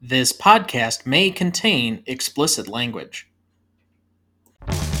This podcast may contain explicit language.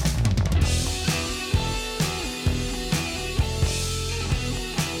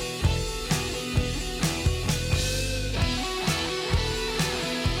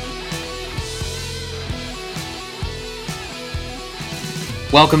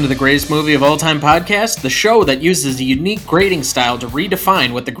 Welcome to the Greatest Movie of All Time podcast, the show that uses a unique grading style to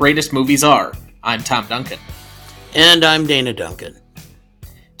redefine what the greatest movies are. I'm Tom Duncan. And I'm Dana Duncan.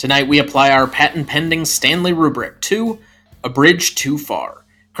 Tonight we apply our patent-pending Stanley rubric to A Bridge Too Far,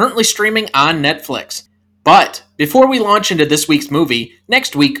 currently streaming on Netflix. But before we launch into this week's movie,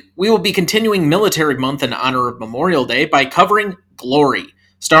 next week we will be continuing Military Month in honor of Memorial Day by covering Glory,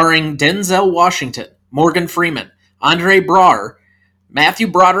 starring Denzel Washington, Morgan Freeman, Andre Braugher, Matthew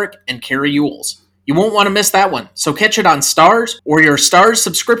Broderick, and Carrie Ewells. You won't want to miss that one, so catch it on Starz or your Starz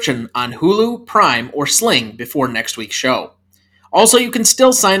subscription on Hulu, Prime, or Sling before next week's show. Also, you can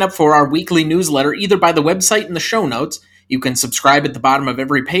still sign up for our weekly newsletter either by the website in the show notes, you can subscribe at the bottom of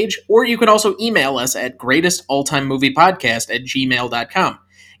every page, or you can also email us at greatestalltimemoviepodcast@gmail.com.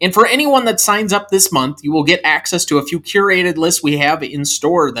 And for anyone that signs up this month, you will get access to a few curated lists we have in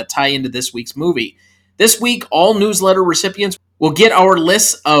store that tie into this week's movie. This week, all newsletter recipients will get our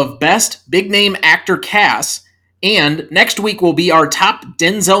lists of best big-name actor casts, and next week will be our top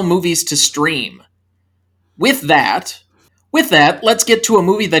Denzel movies to stream. With that, let's get to a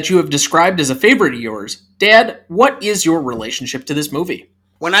movie that you have described as a favorite of yours. Dad, what is your relationship to this movie?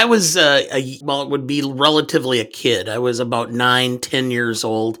 When I was, it would be relatively a kid. I was about 9, 10 years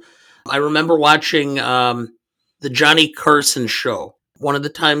old. I remember watching the Johnny Carson show. One of the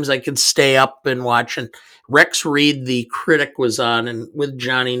times I could stay up and watch, and Rex Reed, the critic, was on and with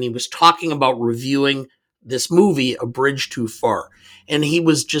Johnny, and he was talking about reviewing this movie, A Bridge Too Far. And he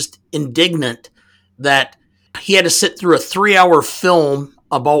was just indignant that he had to sit through a 3-hour film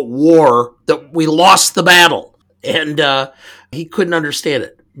about war, that we lost the battle. And he couldn't understand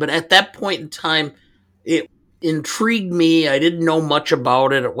it. But at that point in time, it intrigued me. I didn't know much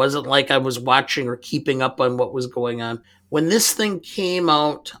about it. It wasn't like I was watching or keeping up on what was going on. When this thing came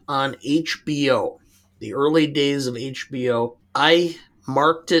out on HBO, the early days of HBO, I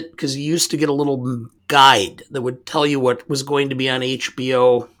marked it because you used to get a little guide that would tell you what was going to be on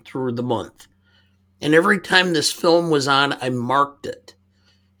HBO through the month. And every time this film was on, I marked it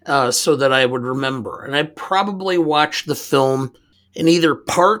so that I would remember. And I probably watched the film in either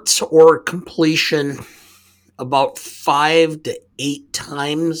parts or completion about 5 to 8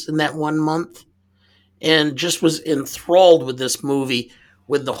 times in that 1 month. And just was enthralled with this movie,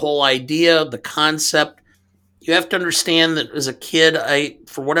 with the whole idea, the concept. You have to understand that as a kid, I,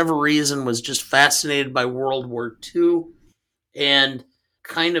 for whatever reason, was just fascinated by World War II and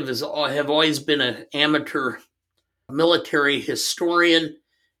kind of have always been an amateur military historian.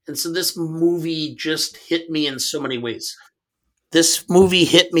 And so this movie just hit me in so many ways. This movie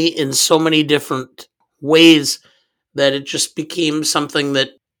hit me in so many different ways that it just became something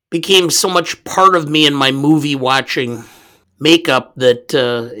that became so much part of me in my movie watching makeup that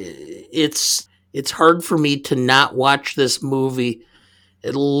it's hard for me to not watch this movie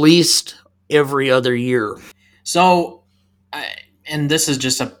at least every other year. So, and this is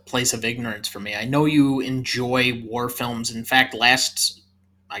just a place of ignorance for me. I know you enjoy war films. In fact, last,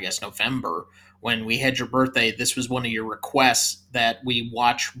 November, when we had your birthday, this was one of your requests that we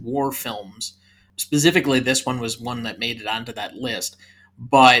watch war films. Specifically, this one was one that made it onto that list.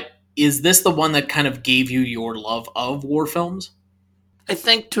 But is this the one that kind of gave you your love of war films? I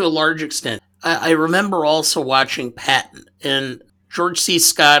think to a large extent. I remember also watching Patton, and George C.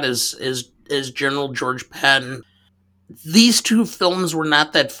 Scott as General George Patton. These two films were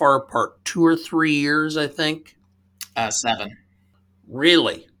not that far apart, 2 or 3 years, I think. 7.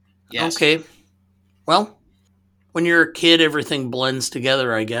 Really? Yes. Okay. Well, when you're a kid, everything blends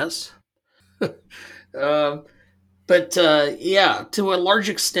together, I guess. But yeah, to a large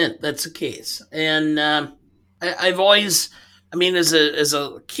extent, that's the case. And I've always, as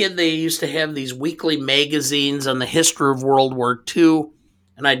a kid, they used to have these weekly magazines on the history of World War II,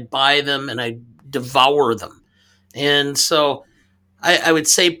 and I'd buy them and I'd devour them. And so I would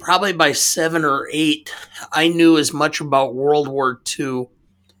say probably by 7 or 8, I knew as much about World War II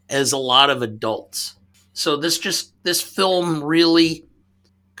as a lot of adults. So this film really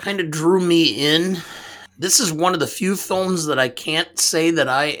kind of drew me in. This is one of the few films that I can't say that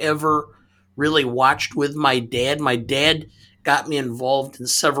I ever really watched with my dad. My dad got me involved in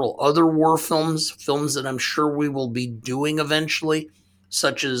several other war films that I'm sure we will be doing eventually,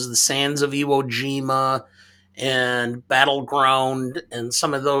 such as The Sands of Iwo Jima and Battleground and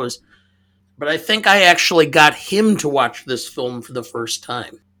some of those. But I think I actually got him to watch this film for the first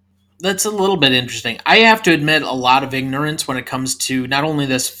time. That's a little bit interesting. I have to admit a lot of ignorance when it comes to not only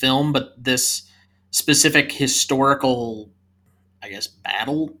this film, but this specific historical, I guess,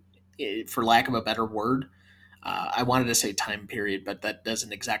 battle, for lack of a better word. I wanted to say time period, but that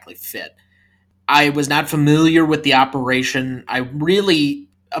doesn't exactly fit. I was not familiar with the operation. I really,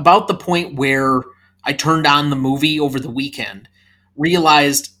 about the point where I turned on the movie over the weekend,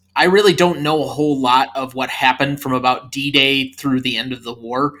 realized I really don't know a whole lot of what happened from about D Day through the end of the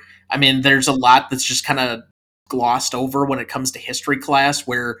war. I mean, there's a lot that's just kind of glossed over when it comes to history class,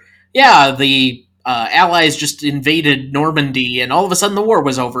 where, yeah, the Allies just invaded Normandy and all of a sudden the war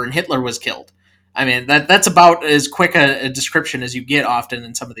was over and Hitler was killed. I mean, that's about as quick a description as you get often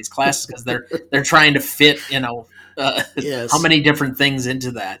in some of these classes because they're trying to fit, how Yes. many different things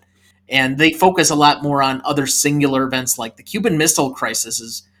into that. And they focus a lot more on other singular events, like the Cuban Missile Crisis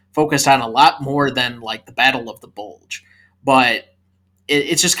is focused on a lot more than like the Battle of the Bulge. But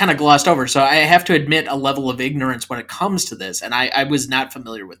it's just kind of glossed over. So I have to admit a level of ignorance when it comes to this. And I was not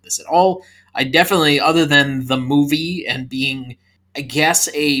familiar with this at all. I definitely, other than the movie and being, I guess,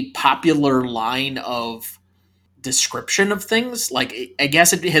 a popular line of description of things, like I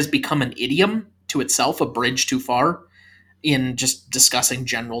guess it has become an idiom to itself, a bridge too far in just discussing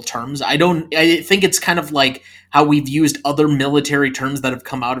general terms. I think it's kind of like how we've used other military terms that have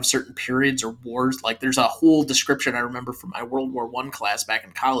come out of certain periods or wars. Like there's a whole description I remember from my World War One class back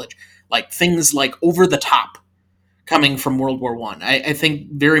in college, like things like over the top coming from World War One. I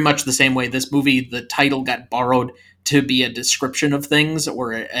think very much the same way this movie, the title got borrowed to be a description of things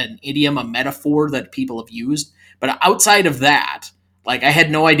or an idiom, a metaphor that people have used. But outside of that, like I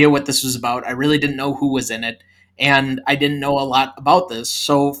had no idea what this was about. I really didn't know who was in it and I didn't know a lot about this.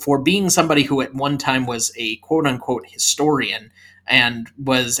 So, for being somebody who at one time was a quote unquote historian and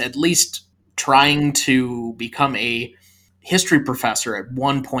was at least trying to become a history professor at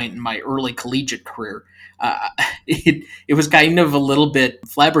one point in my early collegiate career, it was kind of a little bit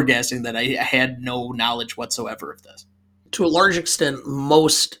flabbergasting that I had no knowledge whatsoever of this. To a large extent,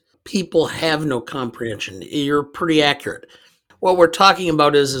 most people have no comprehension. You're pretty accurate. What we're talking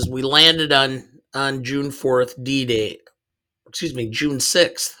about is we landed on June 4th, D-Day. Excuse me, June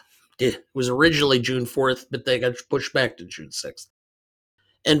 6th. It was originally June 4th, but they got pushed back to June 6th.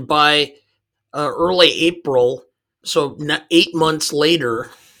 And by early April, so 8 months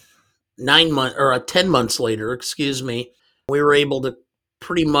later, 9 months or 10 months later, excuse me, we were able to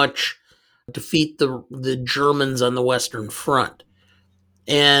pretty much defeat the Germans on the Western Front.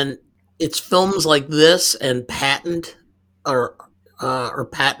 And it's films like this and Patton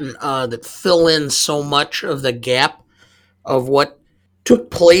that fill in so much of the gap of what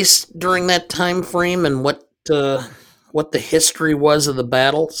took place during that time frame and what the history was of the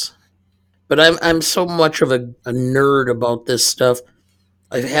battles. But I'm so much of a nerd about this stuff.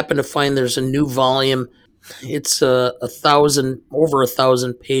 I happen to find there's a new volume. It's over a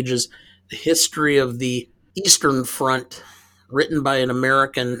thousand pages. The history of the Eastern Front, written by an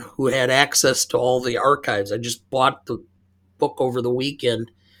American who had access to all the archives. I just bought the book over the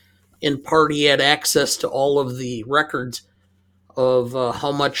weekend. In part, he had access to all of the records of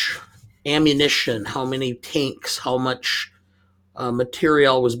how much ammunition, how many tanks, how much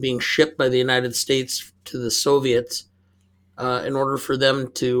material was being shipped by the United States to the Soviets in order for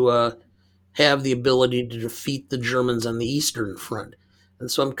them to have the ability to defeat the Germans on the Eastern Front. And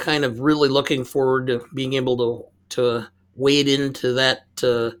so I'm kind of really looking forward to being able to wade into that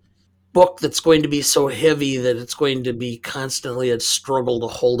book that's going to be so heavy that it's going to be constantly a struggle to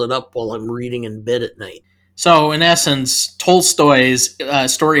hold it up while I'm reading in bed at night. So, in essence, Tolstoy's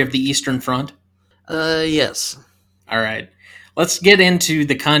Story of the Eastern Front. Yes. All right. Let's get into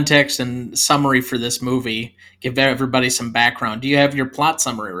the context and summary for this movie. Give everybody some background. Do you have your plot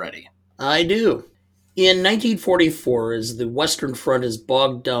summary ready? I do. In 1944, as the Western Front is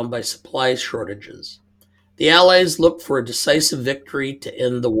bogged down by supply shortages, the Allies look for a decisive victory to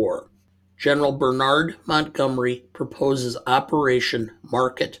end the war. General Bernard Montgomery proposes Operation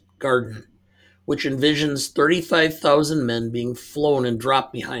Market Garden, which envisions 35,000 men being flown and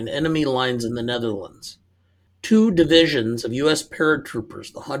dropped behind enemy lines in the Netherlands. 2 divisions of U.S.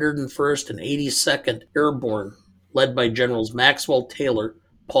 paratroopers, the 101st and 82nd Airborne, led by Generals Maxwell Taylor,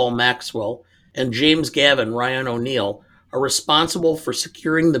 Paul Maxwell, and James Gavin Ryan O'Neill, are responsible for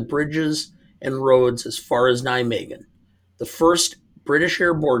securing the bridges and roads as far as Nijmegen. The 1st British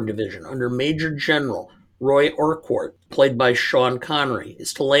Airborne Division, under Major General Roy Orkworth, played by Sean Connery,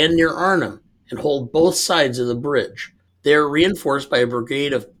 is to land near Arnhem and hold both sides of the bridge. They are reinforced by a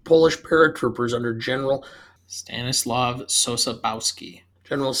brigade of Polish paratroopers under General Stanislav Sosabowski.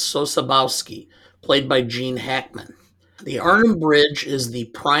 Sosabowski, played by Gene Hackman. The Arnhem Bridge is the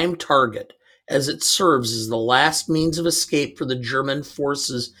prime target, as it serves as the last means of escape for the German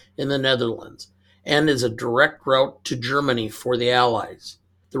forces in the Netherlands, and is a direct route to Germany for the Allies.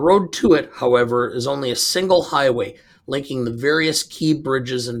 The road to it, however, is only a single highway linking the various key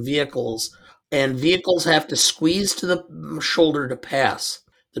bridges and vehicles have to squeeze to the shoulder to pass.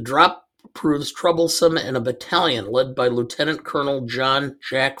 The drop proves troublesome, and a battalion led by Lieutenant Colonel John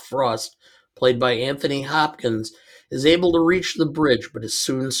Jack Frost, played by Anthony Hopkins, is able to reach the bridge but is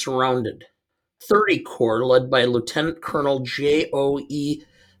soon surrounded. 30 Corps, led by Lieutenant Colonel J.O.E.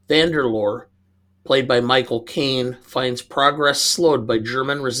 Vanderloor, played by Michael Caine, finds progress slowed by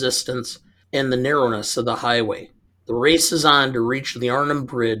German resistance and the narrowness of the highway. The race is on to reach the Arnhem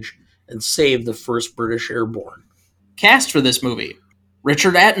Bridge and save the 1st British Airborne. Cast for this movie: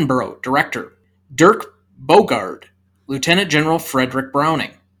 Richard Attenborough, director; Dirk Bogarde, Lieutenant General Frederick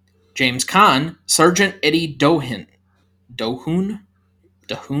Browning; James Caan, Sergeant Eddie Dohun,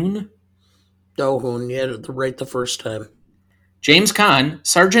 Yeah, right the first time. James Caan,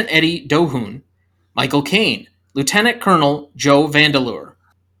 Sergeant Eddie Dohun; Michael Caine, Lieutenant Colonel Joe Vandeleur;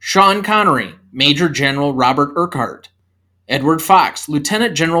 Sean Connery, Major General Robert Urquhart; Edward Fox,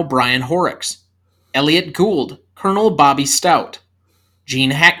 Lieutenant General Brian Horrocks; Elliot Gould, Colonel Bobby Stout;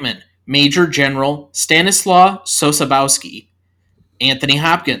 Gene Hackman, Major General Stanislaw Sosabowski; Anthony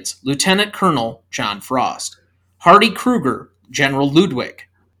Hopkins, Lieutenant Colonel John Frost; Hardy Kruger, General Ludwig;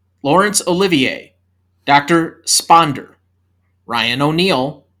 Laurence Olivier, Dr. Sponder; Ryan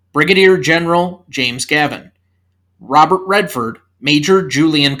O'Neal, Brigadier General James Gavin; Robert Redford, Major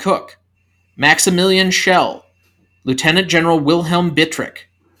Julian Cook; Maximilian Schell, Lieutenant General Wilhelm Bittrick;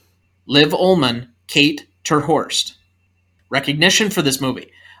 Liv Ullmann, Kate Terhorst. Recognition for this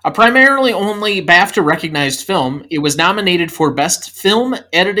movie: a primarily only BAFTA-recognized film, it was nominated for Best Film,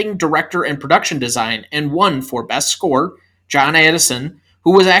 Editing, Director, and Production Design, and won for Best Score, John Addison,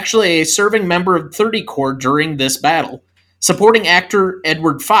 who was actually a serving member of 30 Corps during this battle, supporting actor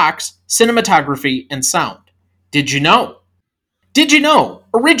Edward Fox, cinematography, and sound. Did you know? Did you know,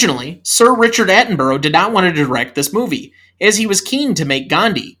 originally, Sir Richard Attenborough did not want to direct this movie, as he was keen to make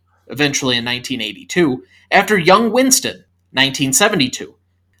Gandhi, eventually in 1982, after Young Winston, 1972.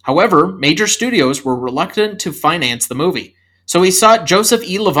 However, major studios were reluctant to finance the movie, so he sought Joseph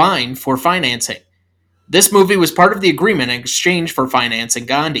E. Levine for financing. This movie was part of the agreement in exchange for financing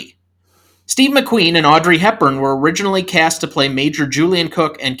Gandhi. Steve McQueen and Audrey Hepburn were originally cast to play Major Julian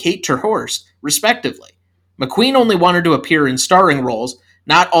Cook and Kate Terhorst, respectively. McQueen only wanted to appear in starring roles,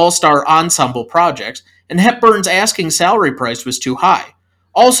 not all-star ensemble projects, and Hepburn's asking salary price was too high.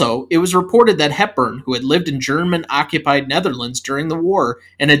 Also, it was reported that Hepburn, who had lived in German-occupied Netherlands during the war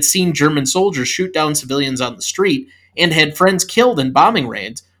and had seen German soldiers shoot down civilians on the street and had friends killed in bombing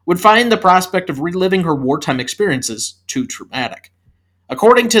raids, would find the prospect of reliving her wartime experiences too traumatic.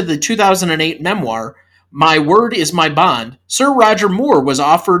 According to the 2008 memoir, My Word is My Bond, Sir Roger Moore was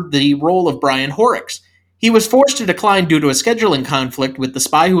offered the role of Brian Horrocks. He was forced to decline due to a scheduling conflict with The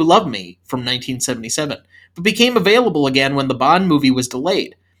Spy Who Loved Me from 1977, but became available again when the Bond movie was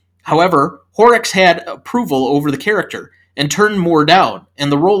delayed. However, Horrocks had approval over the character and turned Moore down,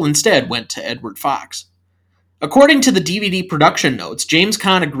 and the role instead went to Edward Fox. According to the DVD production notes, James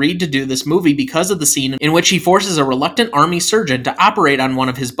Caan agreed to do this movie because of the scene in which he forces a reluctant army surgeon to operate on one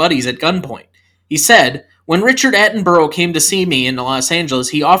of his buddies at gunpoint. He said, "When Richard Attenborough came to see me in Los Angeles,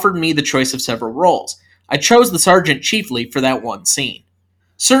 he offered me the choice of several roles. I chose the sergeant chiefly for that one scene."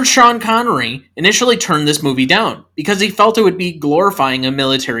 Sir Sean Connery initially turned this movie down because he felt it would be glorifying a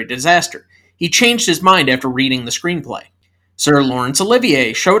military disaster. He changed his mind after reading the screenplay. Sir Laurence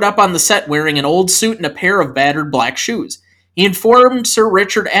Olivier showed up on the set wearing an old suit and a pair of battered black shoes. He informed Sir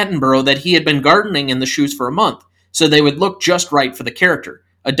Richard Attenborough that he had been gardening in the shoes for a month, so they would look just right for the character,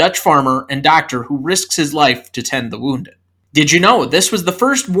 a Dutch farmer and doctor who risks his life to tend the wounded. Did you know this was the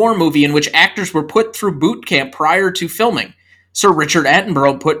first war movie in which actors were put through boot camp prior to filming? Sir Richard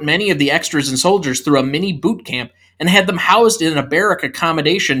Attenborough put many of the extras and soldiers through a mini boot camp and had them housed in a barrack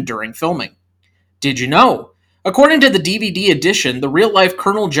accommodation during filming. Did you know? According to the DVD edition, the real-life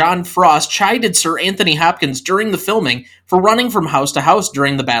Colonel John Frost chided Sir Anthony Hopkins during the filming for running from house to house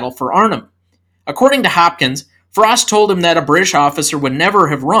during the battle for Arnhem. According to Hopkins, Frost told him that a British officer would never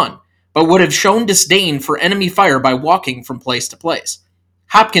have run, but would have shown disdain for enemy fire by walking from place to place.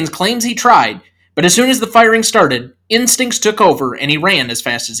 Hopkins claims he tried, but as soon as the firing started, instincts took over and he ran as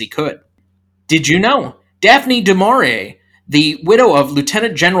fast as he could. Did you know? Daphne du Maurier, the widow of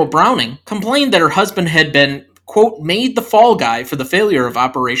Lieutenant General Browning, complained that her husband had been, quote, made the fall guy for the failure of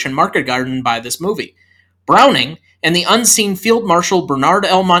Operation Market Garden by this movie. Browning and the unseen Field Marshal Bernard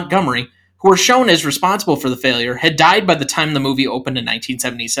L. Montgomery, who were shown as responsible for the failure, had died by the time the movie opened in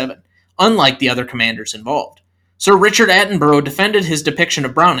 1977, unlike the other commanders involved. Sir Richard Attenborough defended his depiction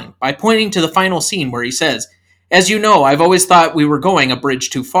of Browning by pointing to the final scene where he says, "As you know, I've always thought we were going a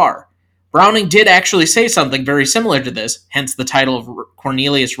bridge too far." Browning did actually say something very similar to this, hence the title of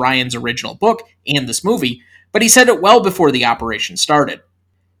Cornelius Ryan's original book and this movie, but he said it well before the operation started.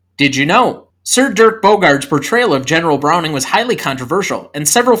 Did you know? Sir Dirk Bogart's portrayal of General Browning was highly controversial, and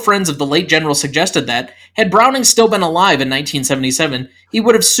several friends of the late general suggested that, had Browning still been alive in 1977, he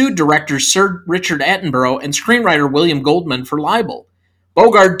would have sued director Sir Richard Attenborough and screenwriter William Goldman for libel.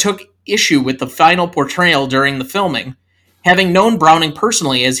 Bogart took issue with the final portrayal during the filming, having known Browning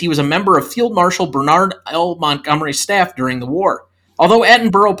personally as he was a member of Field Marshal Bernard L. Montgomery's staff during the war. Although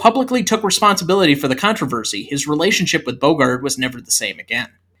Attenborough publicly took responsibility for the controversy, his relationship with Bogart was never the same again.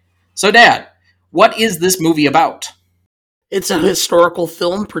 So, Dad, what is this movie about? It's a historical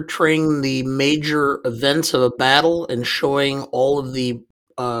film portraying the major events of a battle and showing all of the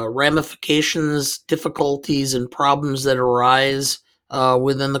ramifications, difficulties, and problems that arise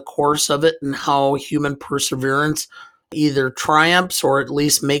within the course of it, and how human perseverance either triumphs or at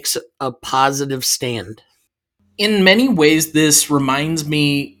least makes a positive stand. In many ways, this reminds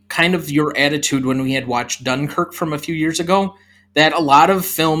me kind of your attitude when we had watched Dunkirk from a few years ago, that a lot of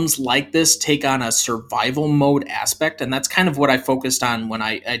films like this take on a survival mode aspect, and that's kind of what I focused on when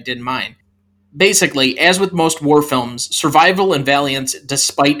I did mine. Basically, as with most war films, survival and valiance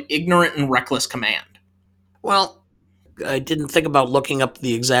despite ignorant and reckless command. Well, I didn't think about looking up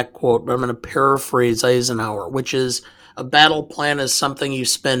the exact quote, but I'm going to paraphrase Eisenhower, which is, a battle plan is something you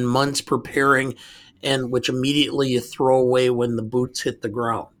spend months preparing and which immediately you throw away when the boots hit the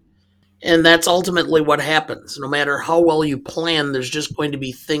ground. And that's ultimately what happens. No matter how well you plan, there's just going to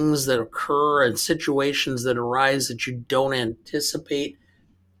be things that occur and situations that arise that you don't anticipate.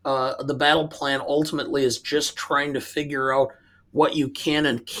 The battle plan ultimately is just trying to figure out what you can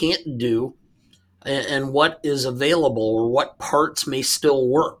and can't do and what is available or what parts may still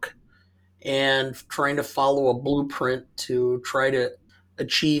work, and trying to follow a blueprint to try to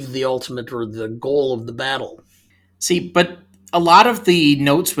achieve the ultimate or the goal of the battle. See, but a lot of the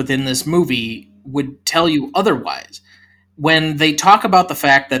notes within this movie would tell you otherwise. When they talk about the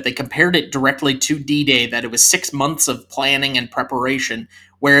fact that they compared it directly to D-Day, that it was 6 months of planning and preparation,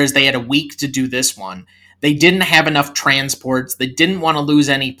 whereas they had a week to do this one. They didn't have enough transports. They didn't want to lose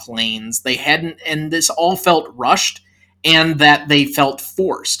any planes. They hadn't, and this all felt rushed, and that they felt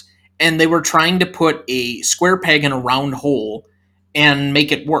forced. And they were trying to put a square peg in a round hole and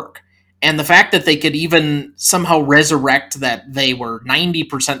make it work. And the fact that they could even somehow resurrect that they were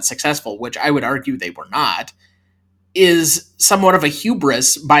 90% successful, which I would argue they were not, is somewhat of a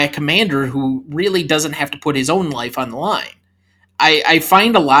hubris by a commander who really doesn't have to put his own life on the line. I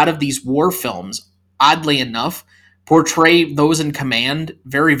find a lot of these war films, oddly enough, portray those in command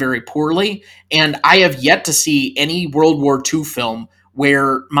very, very poorly. And I have yet to see any World War II film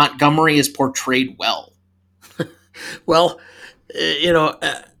where Montgomery is portrayed well. Well,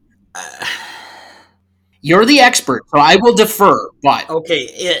 you're the expert, so I will defer, but...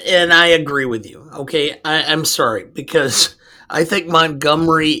 Okay, and I agree with you. Okay, I'm sorry, because I think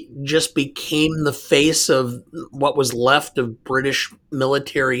Montgomery just became the face of what was left of British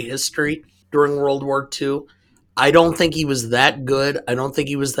military history during World War II. I don't think he was that good. I don't think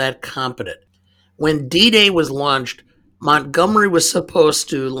he was that competent. When D-Day was launched, Montgomery was supposed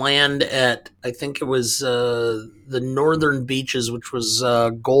to land at, I think it was the northern beaches, which was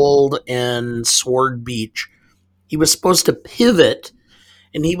Gold and Sword Beach. He was supposed to pivot,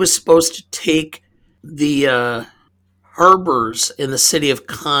 and he was supposed to take the harbors in the city of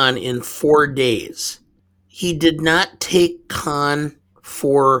Caen in 4 days. He did not take Caen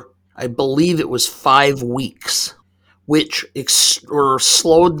for, I believe it was 5 weeks, which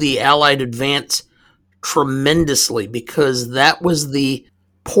slowed the Allied advance tremendously, because that was the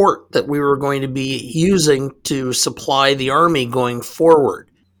port that we were going to be using to supply the army going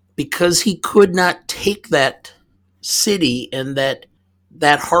forward. Because he could not take that city and that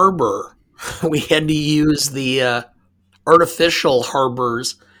harbor, we had to use the artificial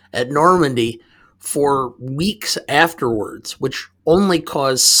harbors at Normandy for weeks afterwards, which only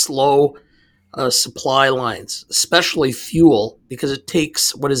caused slow supply lines, especially fuel, because it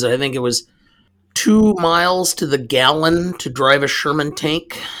takes, I think it was 2 miles to the gallon to drive a Sherman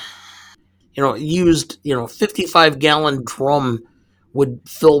tank. It used, 55-gallon drum would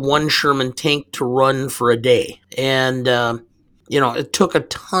fill 1 Sherman tank to run for a day. And, it took a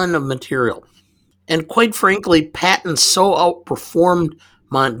ton of material. And quite frankly, Patton so outperformed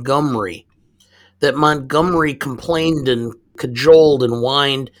Montgomery that Montgomery complained and cajoled and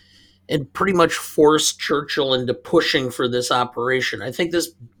whined and pretty much forced Churchill into pushing for this operation. I think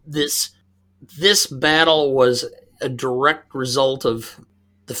this battle was a direct result of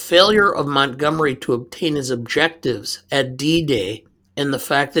the failure of Montgomery to obtain his objectives at D-Day and the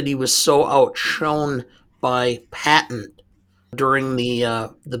fact that he was so outshone by Patton during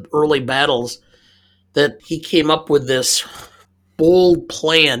the early battles that he came up with this bold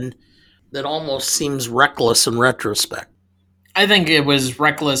plan that almost seems reckless in retrospect. I think it was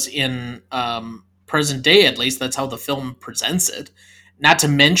reckless in present day, at least. That's how the film presents it. Not to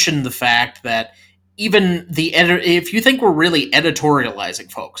mention the fact that even if you think we're really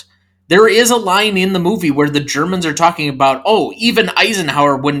editorializing, folks, there is a line in the movie where the Germans are talking about, oh, even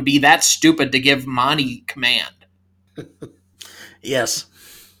Eisenhower wouldn't be that stupid to give Monty command. Yes.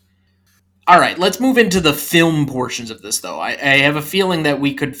 All right, let's move into the film portions of this, though. I have a feeling that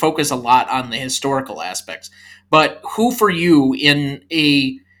we could focus a lot on the historical aspects. But who for you, in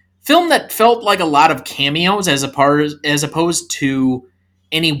a film that felt like a lot of cameos as opposed to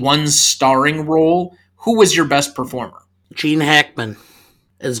any one starring role, who was your best performer? Gene Hackman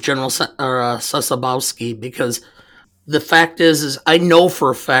as General Sosabowski, because the fact is I know for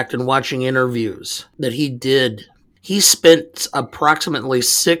a fact in watching interviews that he spent approximately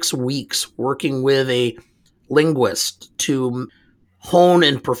 6 weeks working with a linguist to hone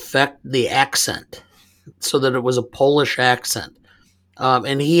and perfect the accent so that it was a Polish accent.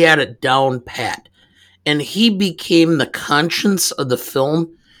 And he had it down pat. And he became the conscience of the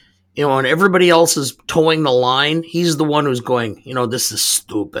film. And everybody else is towing the line. He's the one who's going, this is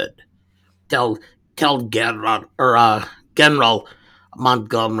stupid. Tell General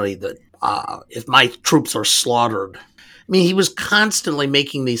Montgomery that if my troops are slaughtered. I mean, he was constantly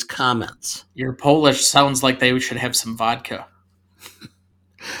making these comments. Your Polish sounds like they should have some vodka.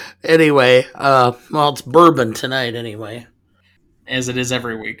 Anyway, it's bourbon tonight anyway. As it is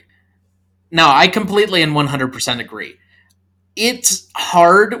every week. No, I completely and 100% agree. It's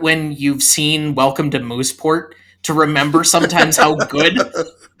hard when you've seen Welcome to Mooseport to remember sometimes how good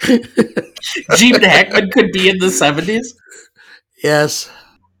Gene Hackman could be in the 70s. Yes.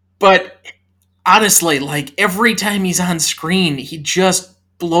 But honestly, like every time he's on screen, he just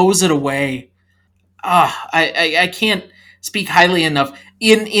blows it away. I can't speak highly enough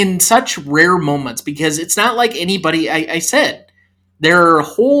in such rare moments, because it's not like anybody, I said, there are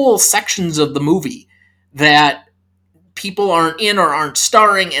whole sections of the movie that people aren't in or aren't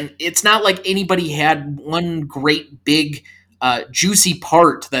starring, and it's not like anybody had one great big juicy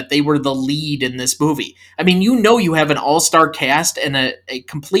part that they were the lead in this movie. I mean, you have an all-star cast and a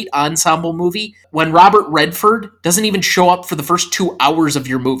complete ensemble movie when Robert Redford doesn't even show up for the first 2 hours of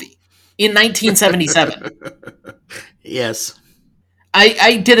your movie in 1977. Yes.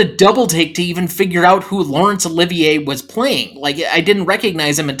 I did a double take to even figure out who Laurence Olivier was playing. Like, I didn't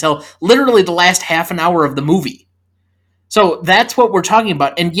recognize him until literally the last half an hour of the movie. So that's what we're talking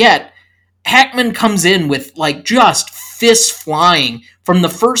about. And yet, Hackman comes in with, like, just fists flying from the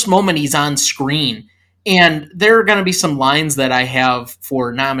first moment he's on screen. And there are going to be some lines that I have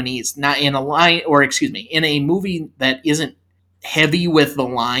for nominees, not in in a movie that isn't heavy with the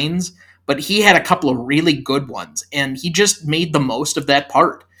lines, but he had a couple of really good ones, and he just made the most of that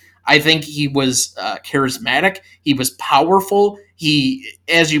part. I think he was charismatic. He was powerful. He,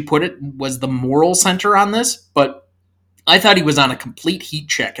 as you put it, was the moral center on this, but I thought he was on a complete heat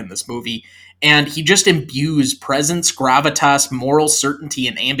check in this movie, and he just imbues presence, gravitas, moral certainty,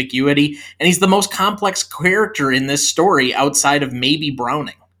 and ambiguity, and he's the most complex character in this story outside of maybe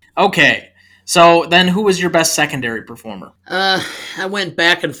Browning. Okay, so then who was your best secondary performer? I went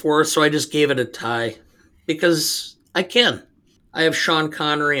back and forth, so I just gave it a tie. Because I can. I have Sean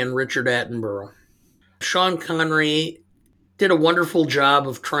Connery and Richard Attenborough. Sean Connery did a wonderful job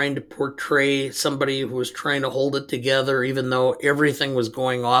of trying to portray somebody who was trying to hold it together, even though everything was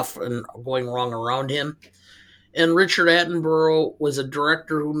going off and going wrong around him. And Richard Attenborough was a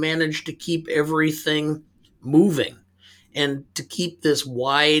director who managed to keep everything moving and to keep this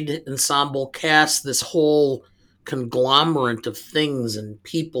wide ensemble cast, this whole conglomerate of things and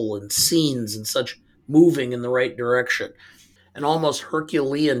people and scenes and such moving in the right direction. An almost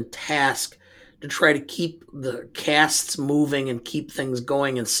Herculean task to try to keep the casts moving and keep things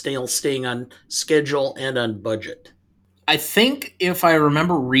going and staying on schedule and on budget. I think if I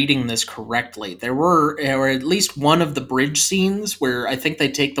remember reading this correctly, there were, or at least one of the bridge scenes where I think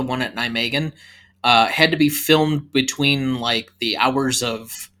they take the one at Nijmegen, had to be filmed between like the hours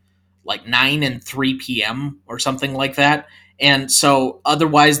of like 9 and 3 p.m. or something like that. And so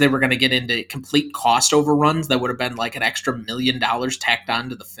otherwise they were going to get into complete cost overruns that would have been like an extra $1 million tacked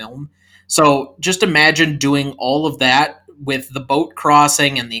onto the film. So just imagine doing all of that with the boat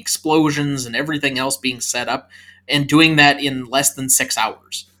crossing and the explosions and everything else being set up, and doing that in less than 6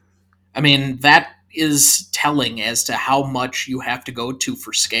 hours. I mean, that is telling as to how much you have to go to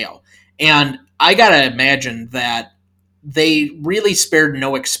for scale. And I gotta imagine that they really spared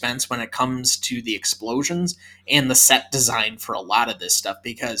no expense when it comes to the explosions and the set design for a lot of this stuff,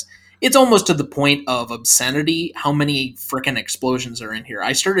 because it's almost to the point of obscenity how many freaking explosions are in here.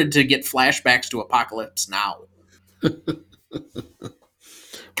 I started to get flashbacks to Apocalypse Now.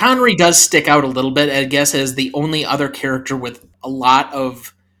 Connery does stick out a little bit, I guess, as the only other character with a lot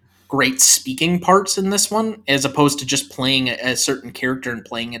of great speaking parts in this one, as opposed to just playing a certain character and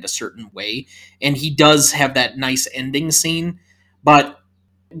playing it a certain way. And he does have that nice ending scene. But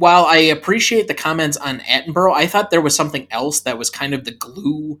while I appreciate the comments on Attenborough, I thought there was something else that was kind of the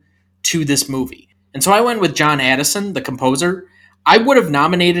glue to this movie. And so I went with John Addison, the composer. I would have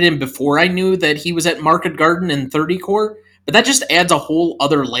nominated him before I knew that he was at Market Garden and 30 Core, but that just adds a whole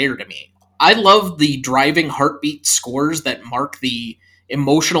other layer to me. I love the driving heartbeat scores that mark the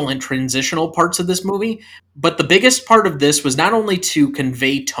emotional and transitional parts of this movie, but the biggest part of this was not only to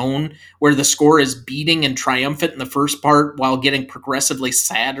convey tone, where the score is beating and triumphant in the first part while getting progressively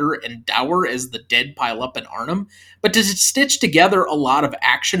sadder and dour as the dead pile up in Arnhem, but to stitch together a lot of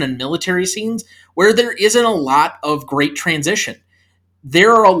action and military scenes where there isn't a lot of great transition.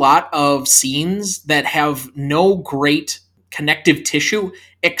 There are a lot of scenes that have no great connective tissue,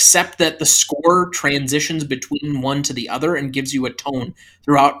 except that the score transitions between one to the other and gives you a tone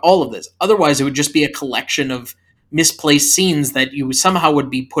throughout all of this. Otherwise, it would just be a collection of misplaced scenes that you somehow would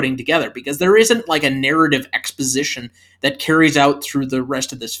be putting together, because there isn't like a narrative exposition that carries out through the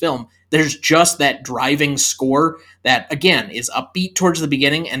rest of this film. There's just that driving score that, again, is upbeat towards the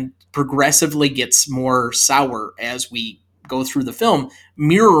beginning and progressively gets more sour as we go through the film,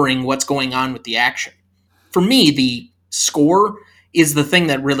 mirroring what's going on with the action. For me, the score is the thing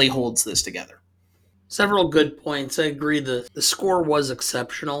that really holds this together. Several good points. I agree. The score was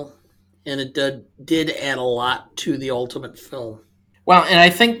exceptional, and it did add a lot to the ultimate film. Well, and I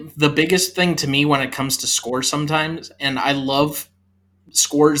think the biggest thing to me when it comes to score sometimes, and I love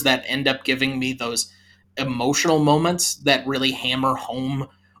scores that end up giving me those emotional moments that really hammer home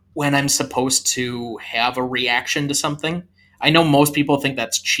when I'm supposed to have a reaction to something. I know most people think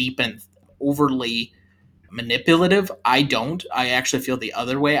that's cheap and overly manipulative. I don't. I actually feel the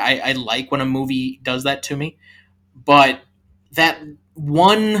other way. I like when a movie does that to me. But that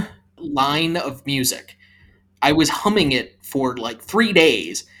one line of music, I was humming it for like 3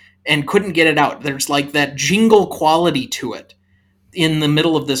 days and couldn't get it out. There's like that jingle quality to it in the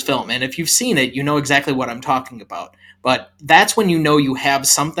middle of this film. And if you've seen it, you know exactly what I'm talking about. But that's when you know you have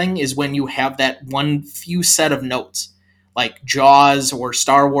something, is when you have that one few set of notes, like Jaws or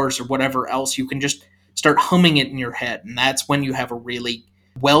Star Wars or whatever else. You can just start humming it in your head. And that's when you have a really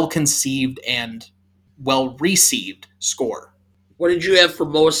well conceived and well received score. What did you have for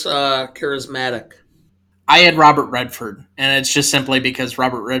most charismatic? I had Robert Redford, and it's just simply because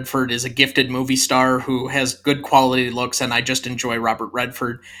Robert Redford is a gifted movie star who has good quality looks, and I just enjoy Robert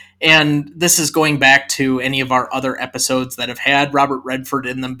Redford. And this is going back to any of our other episodes that have had Robert Redford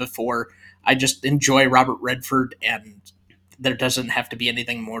in them before. I just enjoy Robert Redford, and there doesn't have to be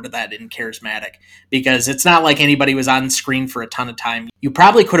anything more to that in charismatic, because it's not like anybody was on screen for a ton of time. You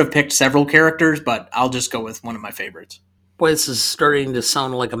probably could have picked several characters, but I'll just go with one of my favorites. Boy, this is starting to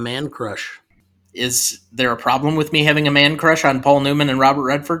sound like a man crush. Is there a problem with me having a man crush on Paul Newman and Robert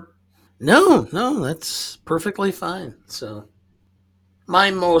Redford? No, that's perfectly fine. So,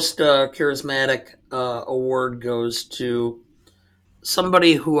 my most charismatic award goes to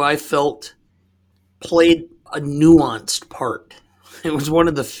somebody who I felt played a nuanced part. It was one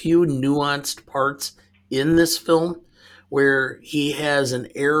of the few nuanced parts in this film where he has an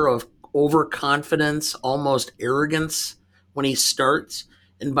air of overconfidence, almost arrogance when he starts.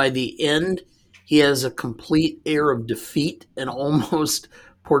 And by the end, he has a complete air of defeat and almost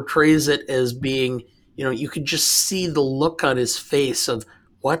portrays it as being, you could just see the look on his face of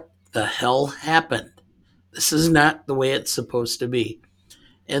what the hell happened. This is not the way it's supposed to be.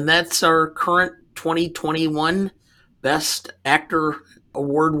 And that's our current 2021 Best Actor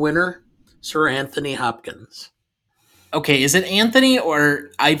Award winner, Sir Anthony Hopkins. Okay, is it Anthony,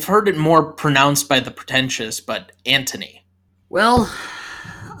 or I've heard it more pronounced by the pretentious, but Anthony? Well,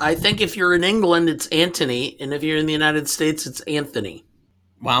 I think if you're in England, it's Anthony, and if you're in the United States, it's Anthony.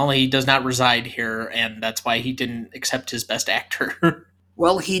 Well, he does not reside here, and that's why he didn't accept his Best Actor.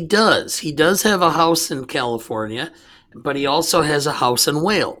 Well, he does. He does have a house in California, but he also has a house in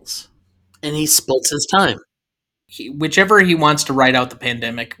Wales, and he splits his time. Whichever he wants to ride out the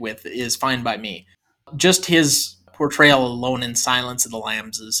pandemic with is fine by me. Just his portrayal alone in Silence of the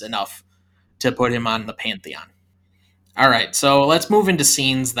Lambs is enough to put him on the pantheon. All right, so let's move into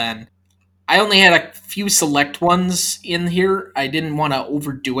scenes then. I only had a few select ones in here. I didn't want to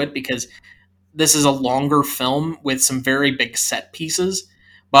overdo it because this is a longer film with some very big set pieces.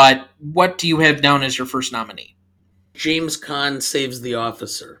 But what do you have down as your first nominee? James Caan saves the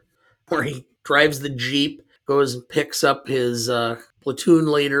officer, where he drives the Jeep, goes and picks up his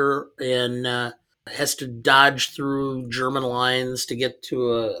platoon leader, and has to dodge through German lines to get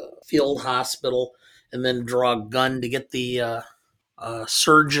to a field hospital, and then draw a gun to get the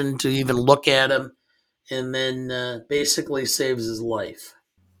surgeon to even look at him, and then basically saves his life.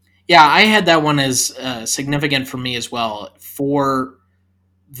 Yeah, I had that one as significant for me as well. For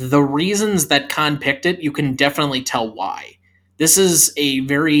the reasons that Caan picked it, you can definitely tell why. This is a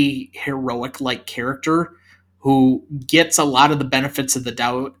very heroic-like character who gets a lot of the benefits of the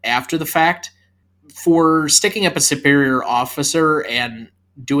doubt after the fact for sticking up a superior officer and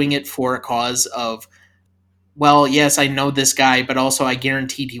doing it for a cause of, well, yes, I know this guy, but also I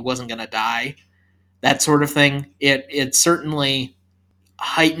guaranteed he wasn't going to die. That sort of thing. It certainly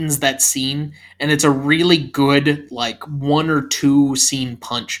heightens that scene, and it's a really good like one or two scene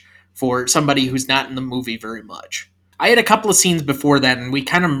punch for somebody who's not in the movie very much. I had a couple of scenes before that, and we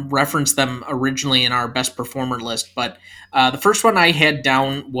kind of referenced them originally in our best performer list, but the first one I had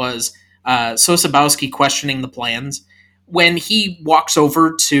down was Sosabowski questioning the plans. When he walks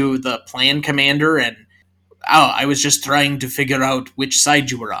over to the plan commander and, oh, I was just trying to figure out which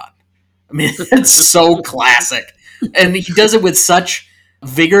side you were on. I mean, it's so classic. And he does it with such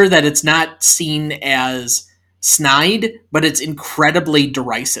vigor that it's not seen as snide, but it's incredibly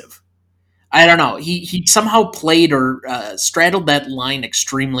derisive. I don't know. He somehow played or straddled that line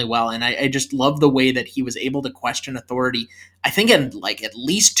extremely well, and I just love the way that he was able to question authority. I think in like at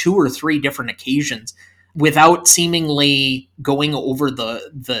least 2 or 3 different occasions, without seemingly going over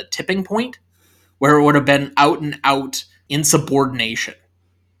the tipping point, where it would have been out and out insubordination.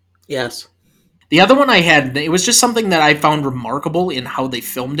 Yes. The other one I had, it was just something that I found remarkable in how they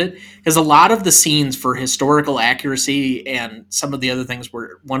filmed it, because a lot of the scenes for historical accuracy and some of the other things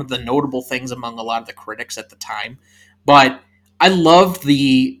were one of the notable things among a lot of the critics at the time. But I loved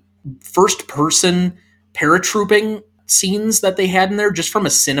the first-person paratrooping scenes that they had in there, just from a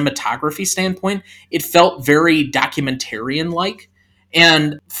cinematography standpoint. It felt very documentarian-like.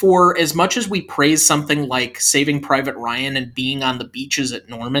 And for as much as we praise something like Saving Private Ryan and being on the beaches at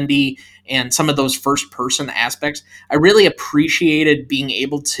Normandy and some of those first person aspects, I really appreciated being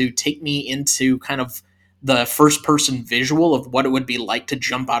able to take me into kind of the first person visual of what it would be like to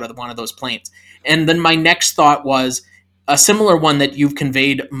jump out of one of those planes. And then my next thought was a similar one that you've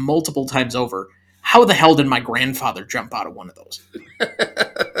conveyed multiple times over. How the hell did my grandfather jump out of one of those?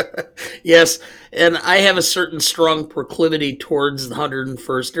 Yes, and I have a certain strong proclivity towards the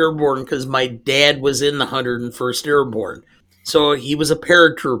 101st Airborne because my dad was in the 101st Airborne. So he was a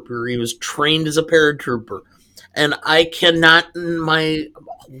paratrooper. He was trained as a paratrooper. And I cannot, in my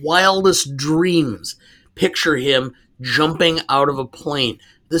wildest dreams, picture him jumping out of a plane.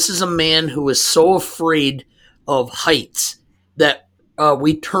 This is a man who is so afraid of heights that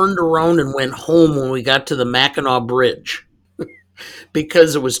we turned around and went home when we got to the Mackinac Bridge.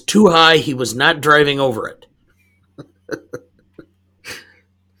 Because it was too high, he was not driving over it.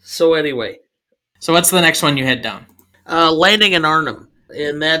 So anyway. So what's the next one you had down? Landing in Arnhem.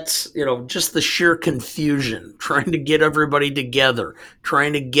 And that's, just the sheer confusion, trying to get everybody together,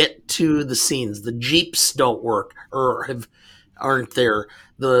 trying to get to the scenes. The Jeeps don't work or aren't there.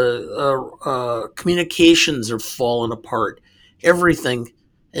 The communications are falling apart. Everything.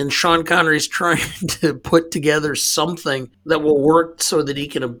 And Sean Connery's trying to put together something that will work so that he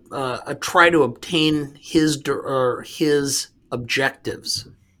can try to obtain his objectives.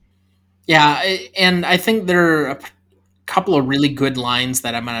 Yeah, and I think there are a couple of really good lines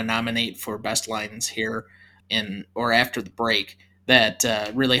that I'm going to nominate for best lines here or after the break that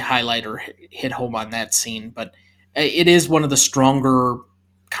really highlight or hit home on that scene. But it is one of the stronger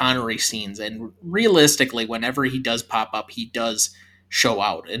Connery scenes, and realistically, whenever he does pop up, he does show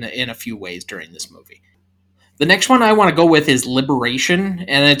out in a few ways during this movie. The next one I want to go with is Liberation,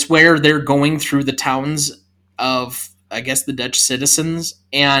 and it's where they're going through the towns of, I guess, the Dutch citizens.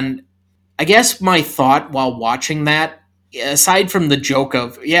 And I guess my thought while watching that, aside from the joke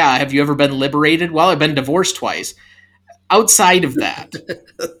of, yeah, have you ever been liberated? Well, I've been divorced twice. Outside of that,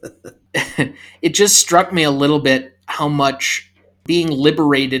 it just struck me a little bit how much being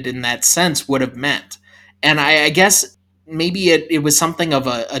liberated in that sense would have meant. And I guess maybe it was something of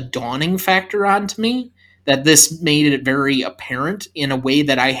a dawning factor onto me that this made it very apparent in a way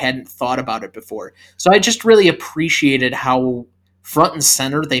that I hadn't thought about it before. So I just really appreciated how front and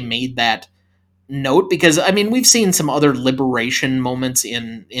center they made that note, because I mean, we've seen some other liberation moments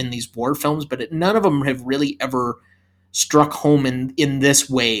in these war films, but none of them have really ever struck home in this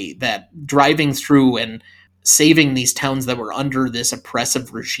way, that driving through and saving these towns that were under this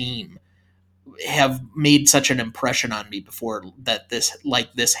oppressive regime have made such an impression on me before, that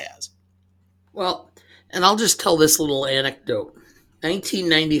this has. Well, and I'll just tell this little anecdote.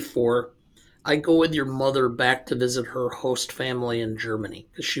 1994, I go with your mother back to visit her host family in Germany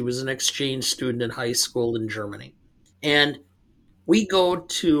because she was an exchange student in high school in Germany. And we go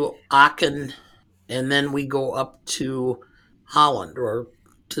to Aachen, and then we go up to Holland, or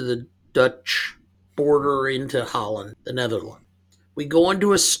to the Dutch border into Holland, the Netherlands. We go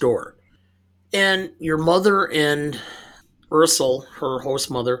into a store, and your mother and Ursel, her host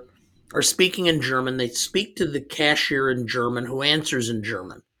mother, are speaking in German. They speak to the cashier in German, who answers in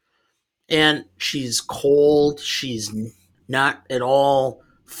German. And she's cold. She's not at all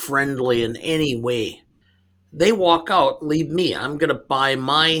friendly in any way. They walk out, leave me. I'm going to buy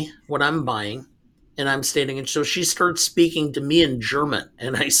what I'm buying, and I'm standing. And so she starts speaking to me in German.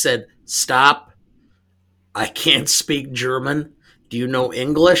 And I said, "Stop. I can't speak German. Do you know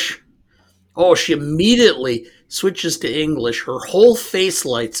English?" Oh, she immediately switches to English. Her whole face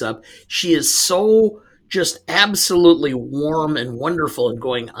lights up. She is so just absolutely warm and wonderful, and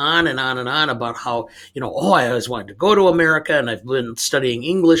going on and on and on about how, oh, I always wanted to go to America, and I've been studying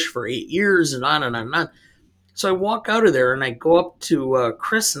English for 8 years, and on and on and on. So I walk out of there and I go up to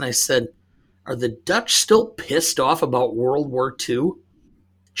Chris and I said, "Are the Dutch still pissed off about World War II?"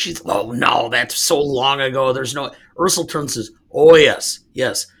 She's, "Oh, no, that's so long ago. There's no." Ursula turns and says, "Oh, yes,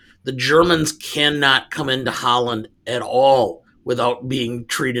 yes. The Germans cannot come into Holland at all without being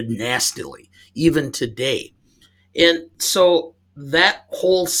treated nastily, even today." And so that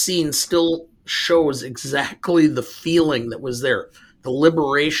whole scene still shows exactly the feeling that was there, the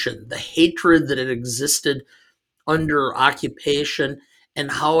liberation, the hatred that had existed under occupation,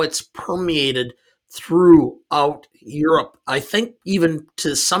 and how it's permeated throughout Europe. I think even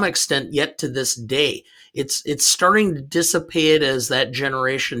to some extent yet to this day. It's starting to dissipate as that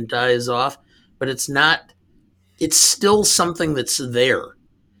generation dies off, but it's not. It's still something that's there,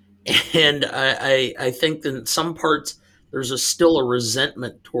 and I think that in some parts there's still a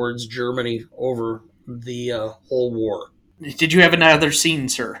resentment towards Germany over the whole war. Did you have another scene,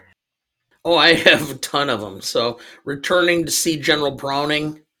 sir? Oh, I have a ton of them. So returning to see General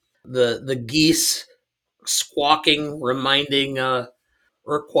Browning, the geese squawking, reminding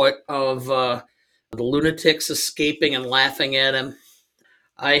Urquhart of the lunatics escaping and laughing at him.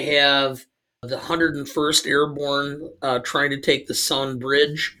 I have the 101st Airborne trying to take the Somme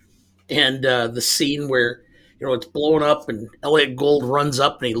Bridge, and the scene where it's blown up and Elliot Gould runs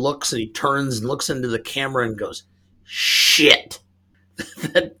up and he looks and he turns and looks into the camera and goes, "Shit."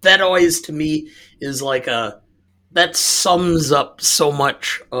 that always to me is like that sums up so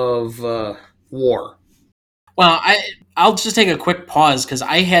much of war. Well, I'll just take a quick pause because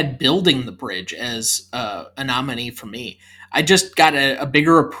I had building the bridge as a nominee for me. I just got a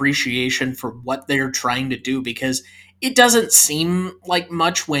bigger appreciation for what they're trying to do, because it doesn't seem like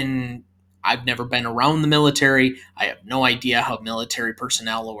much when I've never been around the military. I have no idea how military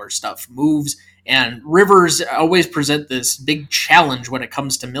personnel or stuff moves. And rivers always present this big challenge when it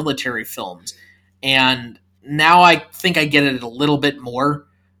comes to military films. And now I think I get it a little bit more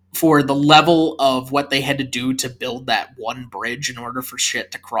for the level of what they had to do to build that one bridge in order for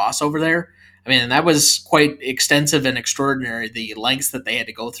shit to cross over there. I mean, that was quite extensive and extraordinary, the lengths that they had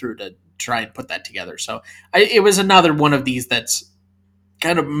to go through to try and put that together. So it was another one of these that's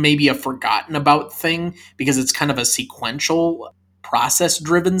kind of maybe a forgotten about thing, because it's kind of a sequential process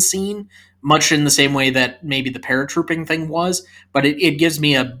driven scene, much in the same way that maybe the paratrooping thing was, but it gives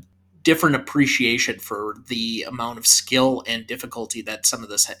me a different appreciation for the amount of skill and difficulty that some of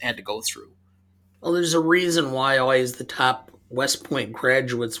this had to go through. Well, there's a reason why always the top West Point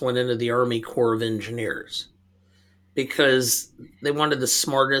graduates went into the Army Corps of Engineers, because they wanted the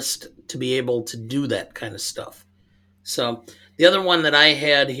smartest to be able to do that kind of stuff. So the other one that I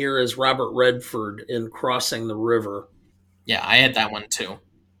had here is Robert Redford in Crossing the River. Yeah, I had that one too.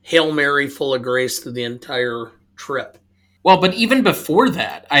 Hail Mary, full of grace through the entire trip. Well, but even before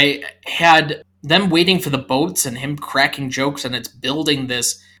that, I had them waiting for the boats and him cracking jokes, and it's building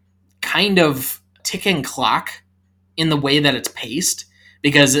this kind of ticking clock in the way that it's paced.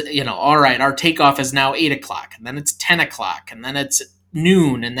 Because, all right, our takeoff is now 8 o'clock, and then it's 10 o'clock, and then it's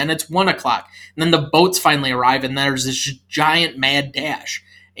noon, and then it's 1 o'clock. And then the boats finally arrive, and there's this giant mad dash.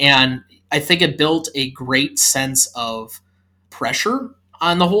 And I think it built a great sense of pressure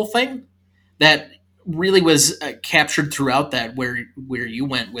on the whole thing that really was captured throughout that where you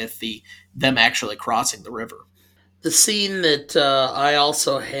went with them actually crossing the river. The scene that I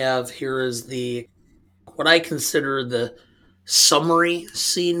also have here is the what I consider the summary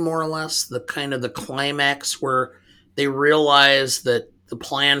scene, more or less, the kind of the climax where they realize that the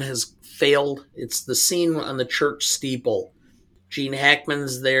plan has failed. It's the scene on the church steeple. Gene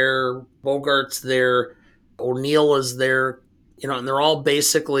Hackman's there, Bogart's there, O'Neill is there, and they're all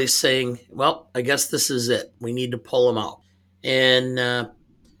basically saying, "Well, I guess this is it. We need to pull him out." And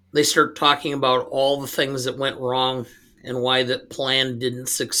they start talking about all the things that went wrong and why that plan didn't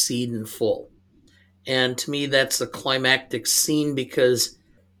succeed in full. And to me, that's a climactic scene because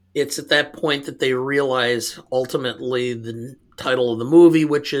it's at that point that they realize ultimately the title of the movie,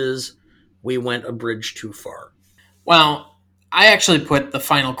 which is "We Went a Bridge Too Far." Well, I actually put the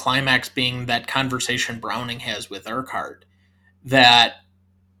final climax being that conversation Browning has with Urquhart, that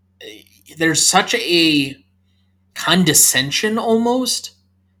there's such a condescension almost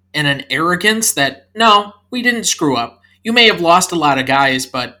and an arrogance that no, we didn't screw up. You may have lost a lot of guys,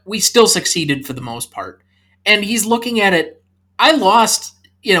 but we still succeeded for the most part. And he's looking at it, I lost,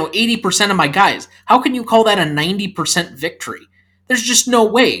 80% of my guys. How can you call that a 90% victory? There's just no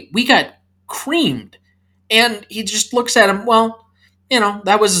way. We got creamed. And he just looks at him, well,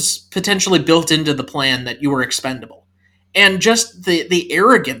 that was potentially built into the plan that you were expendable. And just the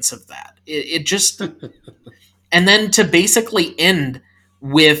arrogance of that. It just and then to basically end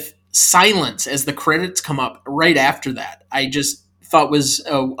with silence as the credits come up right after that, I just thought was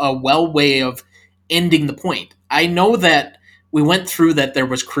a well way of ending the point. I know that we went through that there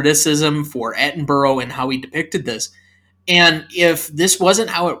was criticism for Attenborough and how he depicted this. And if this wasn't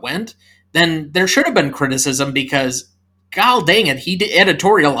how it went, then there should have been criticism because, god dang it, he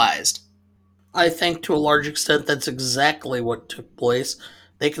editorialized. I think to a large extent that's exactly what took place.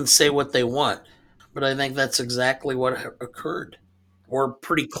 They can say what they want, but I think that's exactly what occurred, or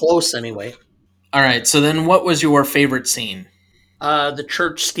pretty close anyway. All right, so then what was your favorite scene? The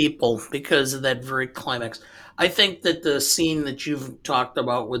church steeple, because of that very climax. I think that the scene that you've talked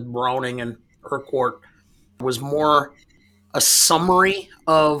about with Browning and Urquhart was more a summary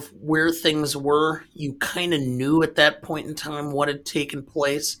of where things were. You kind of knew at that point in time what had taken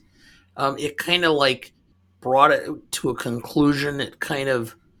place. It kind of like brought it to a conclusion. It kind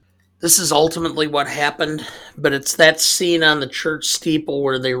of, this is ultimately what happened, but it's that scene on the church steeple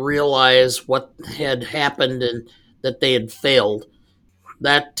where they realize what had happened and that they had failed.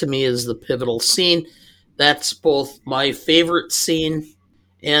 That to me is the pivotal scene. That's both my favorite scene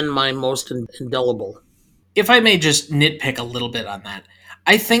and my most indelible. If I may just nitpick a little bit on that,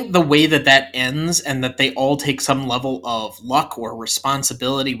 I think the way that that ends and that they all take some level of luck or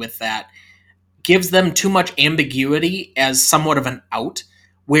responsibility with that gives them too much ambiguity as somewhat of an out,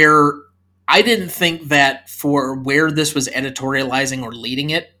 where I didn't think that for where this was editorializing or leading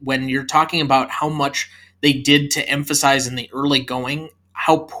it, when you're talking about how much they did to emphasize in the early going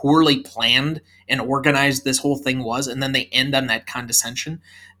how poorly planned and organized this whole thing was, and then they end on that condescension,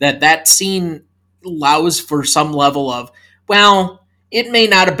 that scene allows for some level of, well, it may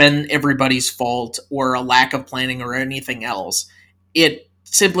not have been everybody's fault or a lack of planning or anything else. It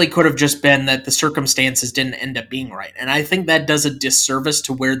simply could have just been that the circumstances didn't end up being right. And I think that does a disservice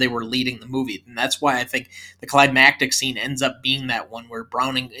to where they were leading the movie. And that's why I think the climactic scene ends up being that one where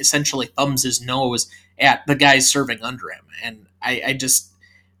Browning essentially thumbs his nose at the guys serving under him. And I just,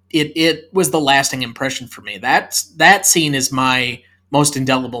 it was the lasting impression for me. That scene is my most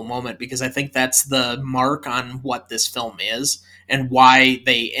indelible moment because I think that's the mark on what this film is and why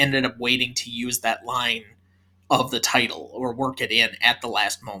they ended up waiting to use that line of the title or work it in at the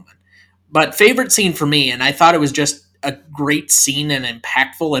last moment. But favorite scene for me, and I thought it was just a great scene and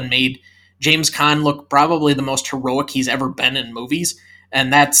impactful and made James Caan look probably the most heroic he's ever been in movies,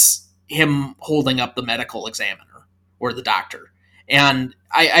 and that's him holding up the medical examiner or the doctor. And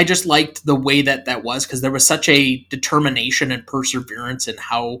I just liked the way that that was because there was such a determination and perseverance in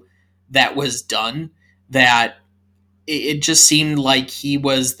how that was done that it just seemed like he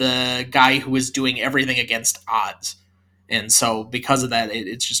was the guy who was doing everything against odds. And so, because of that,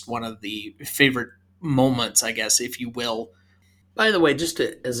 it's just one of the favorite moments, I guess, if you will. By the way, just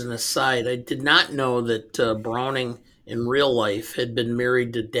as an aside, I did not know that Browning in real life had been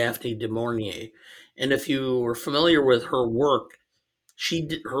married to Daphne du Maurier. And if you were familiar with her work,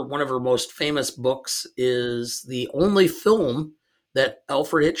 one of her most famous books is the only film that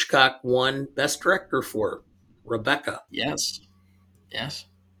Alfred Hitchcock won Best Director for, Rebecca. Yes. Yes.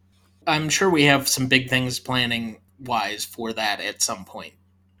 I'm sure we have some big things planning wise for that at some point.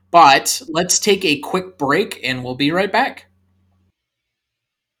 But let's take a quick break and we'll be right back.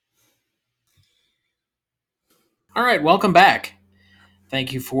 All right, welcome back.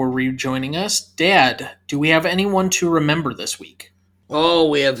 Thank you for rejoining us. Dad, do we have anyone to remember this week? Oh,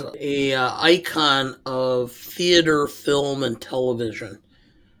 we have a icon of theater, film, and television.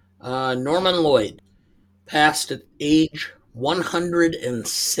 Norman Lloyd passed at age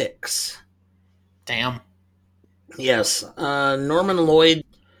 106. Damn. Yes, Norman Lloyd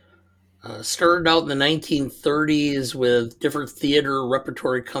started out in the 1930s with different theater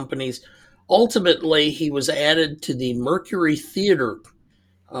repertory companies. Ultimately, he was added to the Mercury Theater,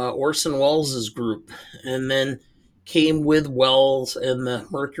 Orson Welles' group, and then came with Welles and the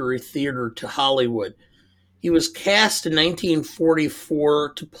Mercury Theater to Hollywood. He was cast in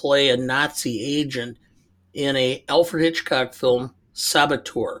 1944 to play a Nazi agent in a Alfred Hitchcock film,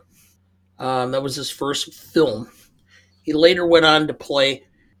 Saboteur. That was his first film. He later went on to play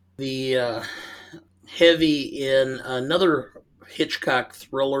the heavy in another Hitchcock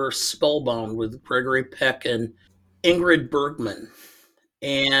thriller, Spellbound, with Gregory Peck and Ingrid Bergman,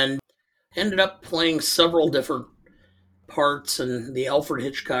 and ended up playing several different parts in the Alfred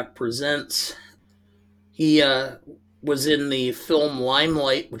Hitchcock Presents. He was in the film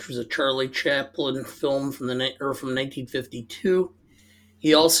Limelight, which was a Charlie Chaplin film from 1952.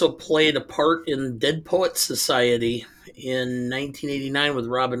 He also played a part in Dead Poets Society in 1989 with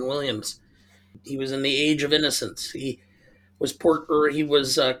Robin Williams. He was in The Age of Innocence. He was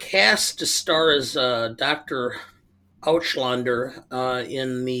cast to star as Dr. Outlander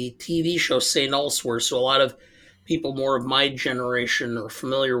in the TV show St. Elsewhere, so a lot of people more of my generation are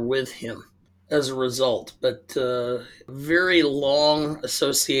familiar with him as a result. But very long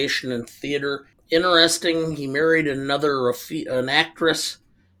association in theater. Interesting, he married an actress.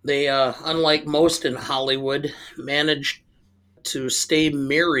 They, unlike most in Hollywood, managed to stay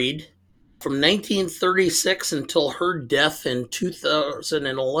married from 1936 until her death in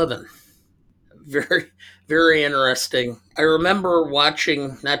 2011. Very, very interesting. I remember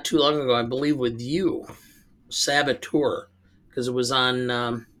watching not too long ago, I believe with you, Saboteur, because it was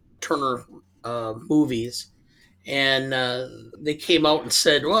on Turner Movies. And they came out and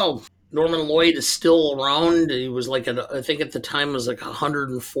said, well, Norman Lloyd is still around. He was like, I think at the time was like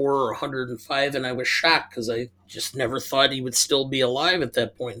 104 or 105. And I was shocked because I just never thought he would still be alive at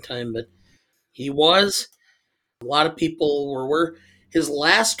that point in time. But he was. A lot of people were aware. His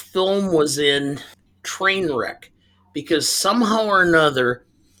last film was in Trainwreck because somehow or another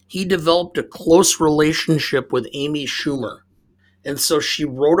he developed a close relationship with Amy Schumer. And so she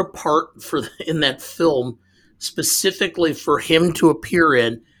wrote a part in that film specifically for him to appear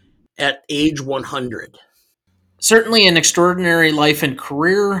in at age 100. Certainly an extraordinary life and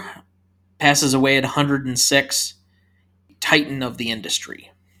career. Passes away at 106. Titan of the industry.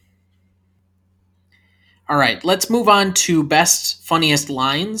 All right, let's move on to best funniest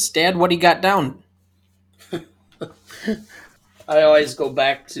lines. Dad, what do you got down? I always go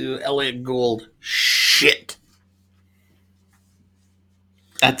back to Elliot Gould. Shit.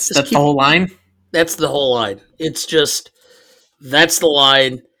 That's the whole line? That's the whole line. It's just, that's the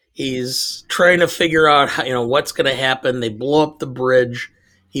line. He's trying to figure out how, what's going to happen. They blow up the bridge.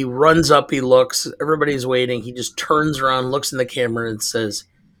 He runs up, he looks, everybody's waiting. He just turns around, looks in the camera, and says,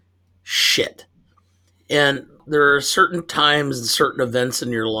 shit. And there are certain times and certain events in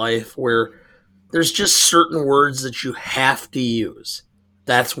your life where there's just certain words that you have to use.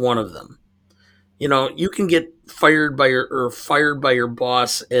 That's one of them. You can get fired by your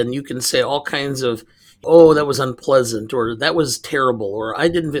boss, and you can say all kinds of, oh, that was unpleasant, or that was terrible, or I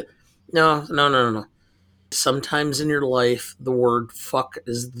didn't. No. Sometimes in your life, the word fuck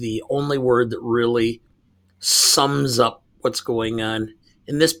is the only word that really sums up what's going on.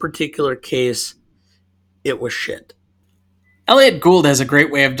 In this particular case, it was shit. Elliot Gould has a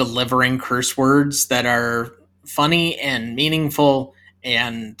great way of delivering curse words that are funny and meaningful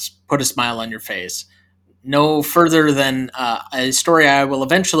and put a smile on your face. No further than a story I will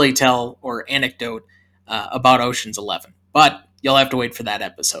eventually tell or anecdote about Ocean's 11. But you'll have to wait for that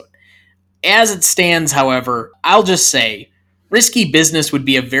episode. As it stands, however, I'll just say Risky Business would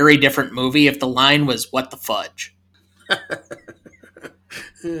be a very different movie if the line was, what the fudge?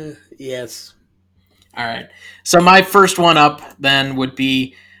 Yes. All right. So my first one up then would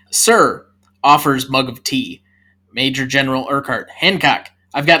be, Sir, offers mug of tea. Major General Urquhart, Hancock,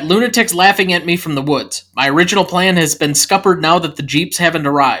 I've got lunatics laughing at me from the woods. My original plan has been scuppered now that the jeeps haven't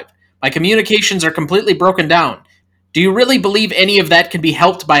arrived. My communications are completely broken down. Do you really believe any of that can be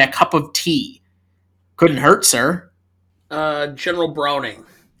helped by a cup of tea? Couldn't hurt, sir. General Browning,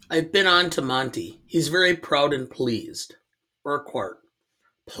 I've been on to Monty. He's very proud and pleased. Urquhart,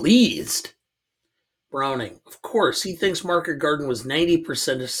 Pleased? Browning. Of course, he thinks Market Garden was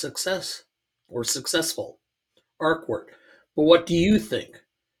 90% a success or successful. Arkwart. But what do you think?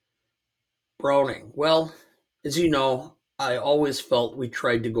 Browning. Well, as you know, I always felt we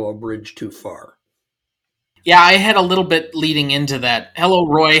tried to go a bridge too far. Yeah, I had a little bit leading into that. Hello,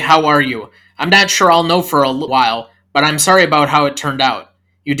 Roy, how are you? I'm not sure I'll know for a while, but I'm sorry about how it turned out.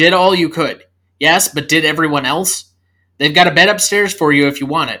 You did all you could. Yes, but did everyone else? They've got a bed upstairs for you if you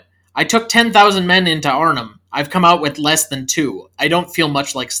want it. I took 10,000 men into Arnhem. I've come out with less than 2. I don't feel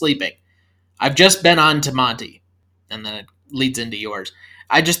much like sleeping. I've just been on to Monty. And then it leads into yours.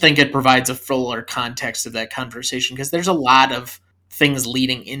 I just think it provides a fuller context of that conversation because there's a lot of things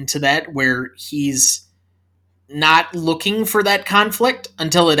leading into that where he's not looking for that conflict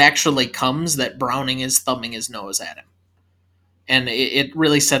until it actually comes that Browning is thumbing his nose at him. And it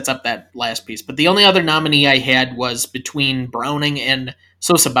really sets up that last piece. But the only other nominee I had was between Browning and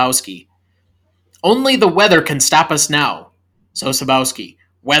Sosabowski. Only the weather can stop us now. Sosabowski.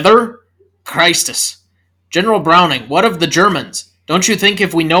 Weather? Christus. General Browning, what of the Germans? Don't you think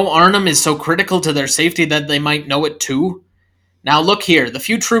if we know Arnhem is so critical to their safety that they might know it too? Now look here, the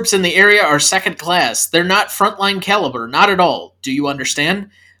few troops in the area are second class. They're not frontline caliber, not at all. Do you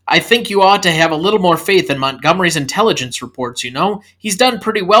understand? I think you ought to have a little more faith in Montgomery's intelligence reports, you know. He's done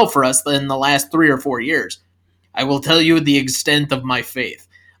pretty well for us in the last 3 or 4 years. I will tell you the extent of my faith.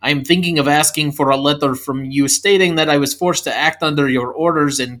 I am thinking of asking for a letter from you stating that I was forced to act under your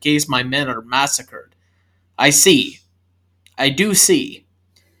orders in case my men are massacred. I see. I do see.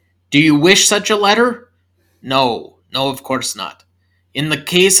 Do you wish such a letter? No, of course not. In the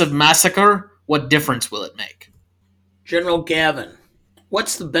case of massacre, what difference will it make? General Gavin.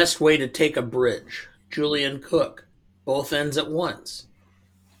 What's the best way to take a bridge? Julian Cook. Both ends at once.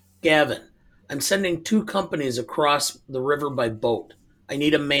 Gavin. I'm sending 2 companies across the river by boat. I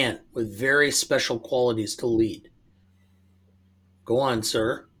need a man with very special qualities to lead. Go on,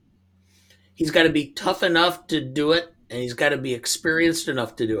 sir. He's got to be tough enough to do it, and he's got to be experienced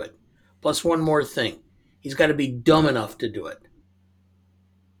enough to do it. Plus, one more thing. He's got to be dumb enough to do it.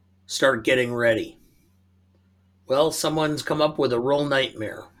 Start getting ready. Well, someone's come up with a real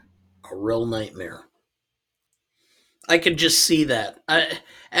nightmare. A real nightmare. I could just see that.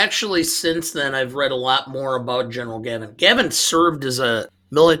 Actually, since then, I've read a lot more about General Gavin. Gavin served as a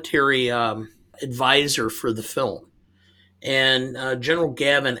military advisor for the film. And General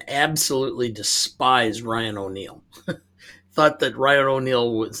Gavin absolutely despised Ryan O'Neal. Thought that Ryan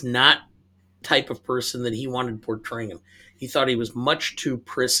O'Neal was not the type of person that he wanted portraying him. He thought he was much too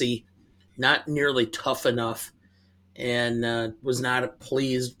prissy, not nearly tough enough, and was not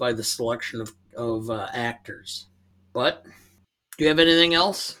pleased by the selection of actors. But, do you have anything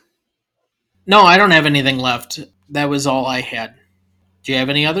else? No, I don't have anything left. That was all I had. Do you have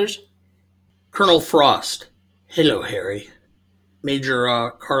any others? Colonel Frost. Hello, Harry.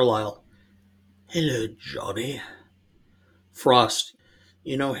 Major Carlyle. Hello, Johnny. Frost.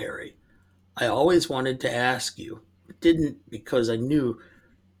 You know, Harry, I always wanted to ask you, but didn't because I knew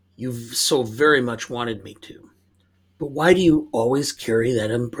you so very much wanted me to. But why do you always carry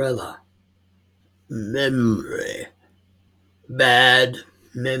that umbrella? Memory. Bad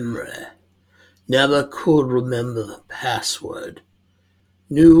memory. Never could remember the password.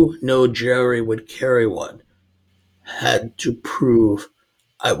 Knew no Jerry would carry one. Had to prove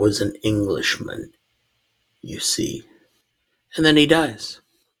I was an Englishman, you see. And then he dies.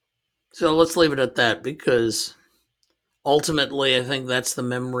 So let's leave it at that because ultimately I think that's the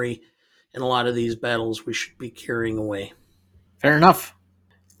memory in a lot of these battles we should be carrying away. Fair enough.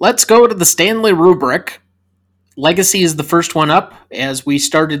 Let's go to the Stanley rubric. Legacy is the first one up. As we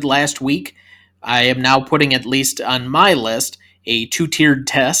started last week, I am now putting, at least on my list, a 2-tiered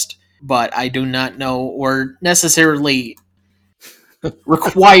test, but I do not know or necessarily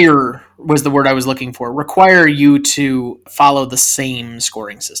require was the word I was looking for. Require you to follow the same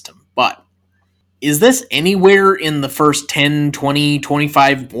scoring system. But is this anywhere in the first 10, 20,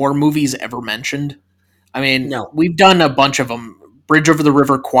 25 war movies ever mentioned? I mean, No. We've done a bunch of them. Bridge over the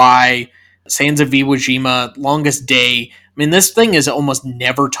River Kwai, Sands of Iwo Jima, Longest Day. I mean, this thing is almost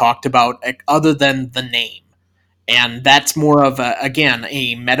never talked about other than the name. And that's more of,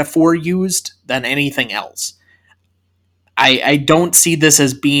 a metaphor used than anything else. I don't see this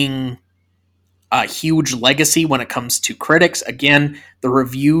as being a huge legacy when it comes to critics. Again, the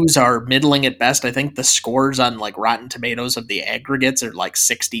reviews are middling at best. I think the scores on like Rotten Tomatoes of the aggregates are like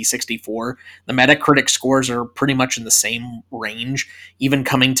 60, 64. The Metacritic scores are pretty much in the same range. Even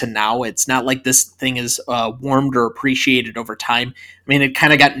coming to now, it's not like this thing is warmed or appreciated over time. I mean, it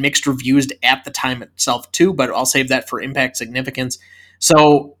kind of got mixed reviews at the time itself too, but I'll save that for impact significance.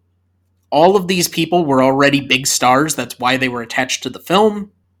 So all of these people were already big stars. That's why they were attached to the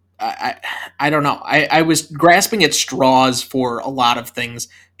film. I don't know. I was grasping at straws for a lot of things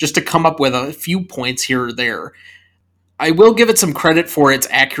just to come up with a few points here or there. I will give it some credit for its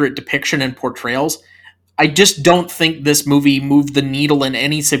accurate depiction and portrayals. I just don't think this movie moved the needle in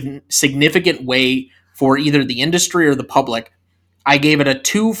any significant way for either the industry or the public. I gave it a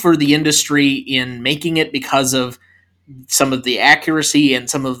 2 for the industry in making it because of some of the accuracy and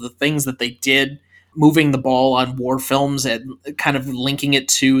some of the things that they did, moving the ball on war films and kind of linking it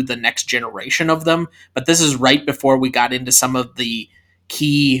to the next generation of them. But this is right before we got into some of the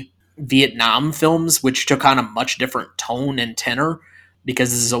key Vietnam films, which took on a much different tone and tenor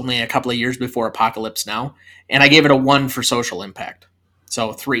because this is only a couple of years before Apocalypse Now. And I gave it a 1 for social impact.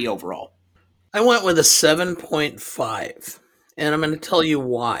 So 3 overall. I went with a 7.5, and I'm going to tell you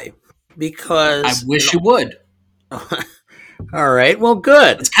why. Because I wish you would. All right, well,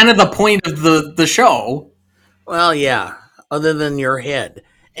 good. It's kind of the point of the show. Well, yeah, other than your head.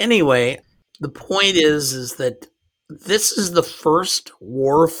 Anyway, the point is that this is the first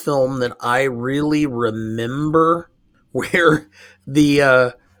war film that I really remember where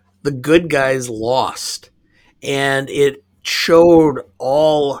the good guys lost, and it showed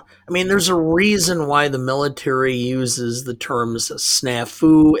all. I mean, there's a reason why the military uses the terms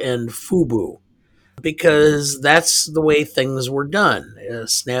snafu and fubu, because that's the way things were done.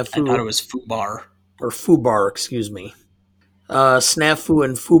 Snafu. I thought it was Fubar. Or Fubar, excuse me. Snafu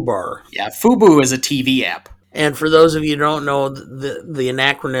and Fubar. Yeah, Fubu is a TV app. And for those of you who don't know the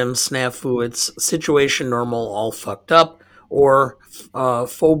acronym SNAFU, it's situation normal all fucked up, or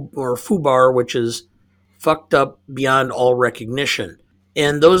FUBAR, which is fucked up beyond all recognition.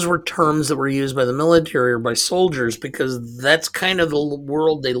 And those were terms that were used by the military or by soldiers because that's kind of the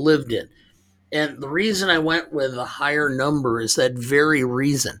world they lived in. And the reason I went with a higher number is that very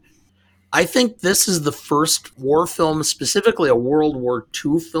reason. I think this is the first war film, specifically a World War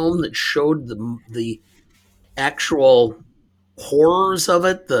II film, that showed the actual horrors of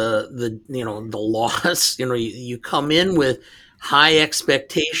it, the loss. You come in with high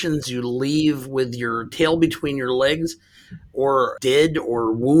expectations, you leave with your tail between your legs, or dead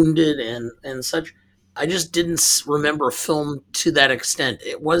or wounded and such. I just didn't remember a film to that extent.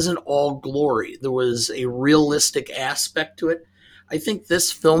 It wasn't all glory. There was a realistic aspect to it. I think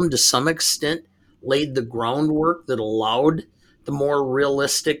this film, to some extent, laid the groundwork that allowed the more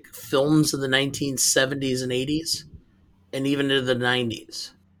realistic films of the 1970s and 80s, and even into the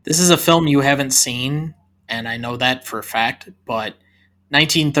 90s. This is a film you haven't seen, and I know that for a fact, but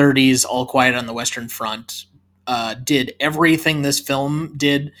 1930s All Quiet on the Western Front did everything this film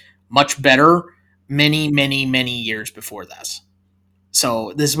did much better many, many, many years before this.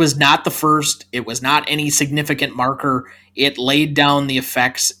 So this was not the first. It was not any significant marker. It laid down the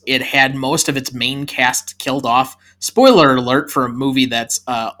effects. It had most of its main cast killed off. Spoiler alert for a movie that's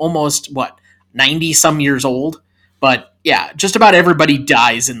almost, 90 some years old. But yeah, just about everybody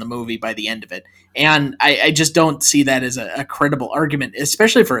dies in the movie by the end of it. And I just don't see that as a credible argument,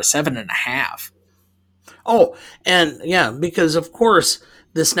 especially for a 7.5. Oh, and yeah, because of course,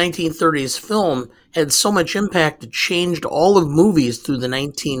 this 1930s film had so much impact it changed all of movies through the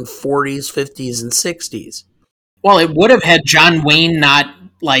 1940s, 50s, and 60s. Well, it would have had John Wayne not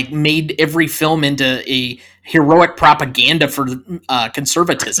made every film into a heroic propaganda for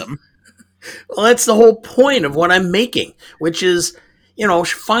conservatism. Well, that's the whole point of what I'm making, which is,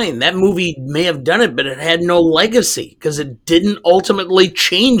 fine, that movie may have done it, but it had no legacy because it didn't ultimately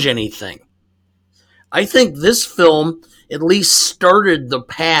change anything. I think this film at least started the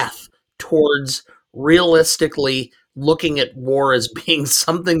path towards realistically looking at war as being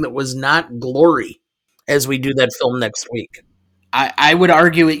something that was not glory, as we do that film next week. I would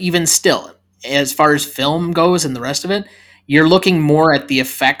argue even still, as far as film goes and the rest of it, you're looking more at the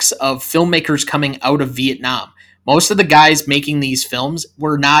effects of filmmakers coming out of Vietnam. Most of the guys making these films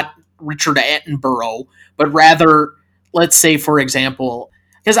were not Richard Attenborough, but rather, let's say, for example,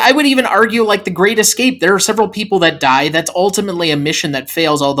 because I would even argue The Great Escape, there are several people that die. That's ultimately a mission that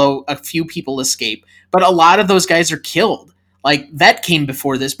fails, although a few people escape. But a lot of those guys are killed. That came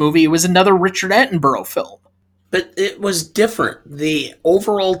before this movie. It was another Richard Attenborough film. But it was different. The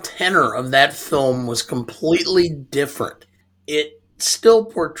overall tenor of that film was completely different. It still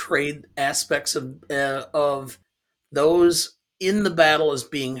portrayed aspects of those in the battle as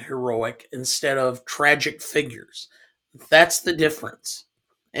being heroic instead of tragic figures. That's the difference.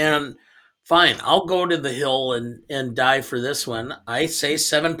 And fine, I'll go to the hill and die for this one. I say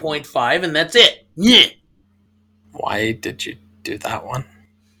 7.5, and that's it. Yeah. Why did you do that one?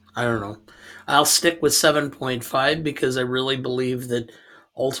 I don't know. I'll stick with 7.5 because I really believe that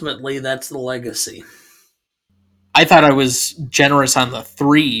ultimately that's the legacy. I thought I was generous on the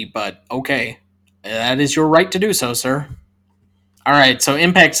 3, but okay. That is your right to do so, sir. All right, so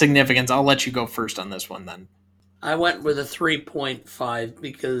impact significance. I'll let you go first on this one then. I went with a 3.5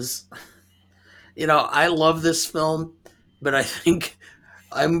 because, I love this film, but I think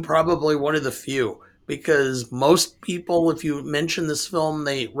I'm probably one of the few because most people, if you mention this film,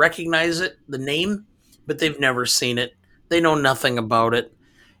 they recognize it, the name, but they've never seen it. They know nothing about it.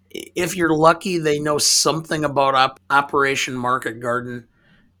 If you're lucky, they know something about Operation Market Garden.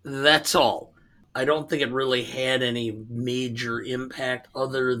 That's all. I don't think it really had any major impact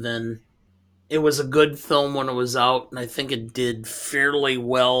other than it was a good film when it was out, and I think it did fairly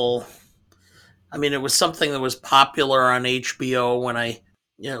well. I mean, it was something that was popular on HBO when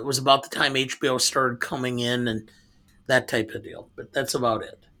it was about the time HBO started coming in and that type of deal. But that's about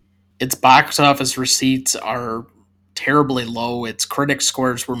it. Its box office receipts are terribly low. Its critic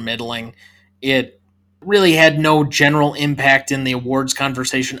scores were middling. It really had no general impact in the awards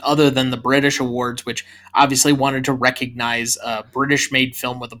conversation other than the British awards, which obviously wanted to recognize a British made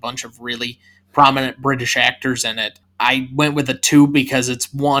film with a bunch of really prominent British actors in it. I went with a 2 because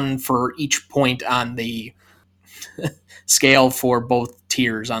it's 1 for each point on the scale for both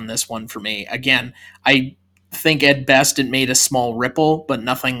tiers on this one for me. Again, I think at best it made a small ripple, but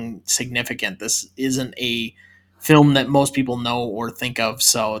nothing significant. This isn't a film that most people know or think of.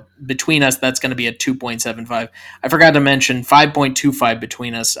 So between us, that's going to be a 2.75. I forgot to mention 5.25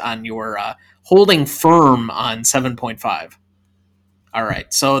 between us on your holding firm on 7.5. All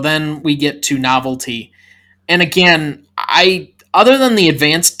right. So then we get to novelty. And again, I other than the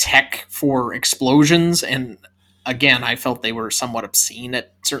advanced tech for explosions, and again, I felt they were somewhat obscene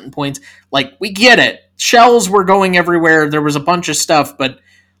at certain points. Like, we get it. Shells were going everywhere. There was a bunch of stuff, but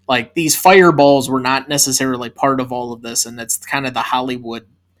like these fireballs were not necessarily part of all of this, and that's kind of the Hollywood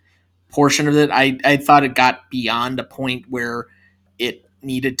portion of it. I thought it got beyond a point where it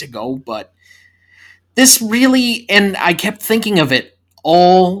needed to go, but this really, and I kept thinking of it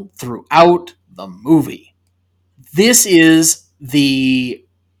all throughout the movie. This is the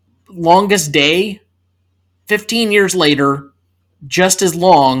longest day, 15 years later, just as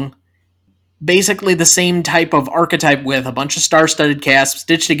long, basically the same type of archetype with a bunch of star-studded casts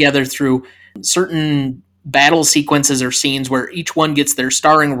stitched together through certain battle sequences or scenes where each one gets their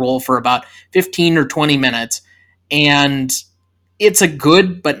starring role for about 15 or 20 minutes. And it's a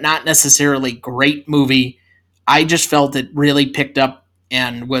good but not necessarily great movie. I just felt it really picked up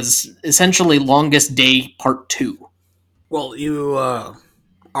and was essentially Longest Day Part 2. Well, you are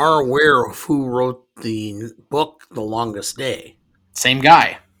aware of who wrote the book, The Longest Day. Same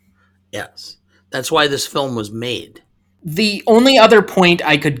guy. Yes. That's why this film was made. The only other point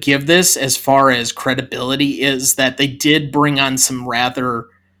I could give this as far as credibility is that they did bring on some rather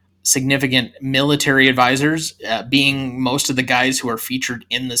significant military advisors, being most of the guys who are featured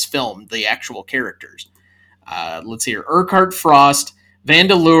in this film, the actual characters. Let's see here. Urquhart Frost,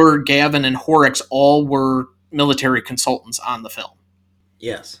 Vandeleur, Gavin, and Horrocks all were military consultants on the film.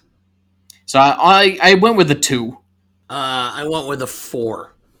 Yes. So I went with a 2. I went with a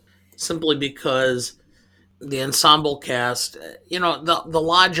 4. Simply because the ensemble cast, the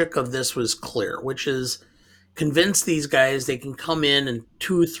logic of this was clear, which is convince these guys they can come in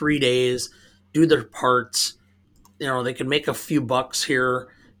 2-3 days, do their parts. They can make a few bucks here.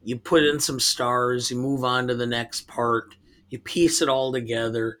 You put in some stars, you move on to the next part, you piece it all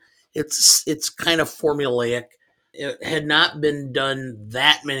together. It's kind of formulaic. It had not been done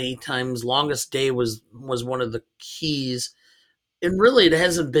that many times. Longest Day was one of the keys, and really it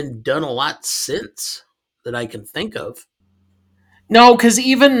hasn't been done a lot since that I can think of. No, because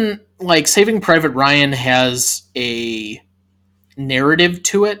even like Saving Private Ryan has a narrative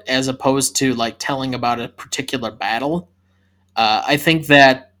to it as opposed to like telling about a particular battle. I think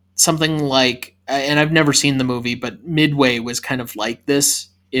that something like, and I've never seen the movie, but Midway was kind of like this.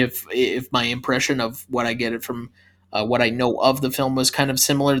 If my impression of what I get it from what I know of the film was kind of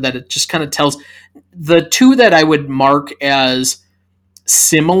similar, that it just kind of tells the two that I would mark as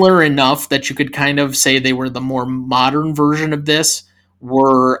similar enough that you could kind of say they were the more modern version of this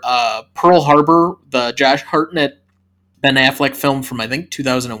were Pearl Harbor, the Josh Hartnett Ben Affleck film from I think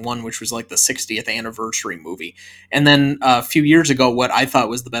 2001, which was like the 60th anniversary movie, and then a few years ago, what I thought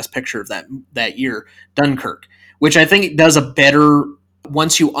was the best picture of that year, Dunkirk, which I think it does a better,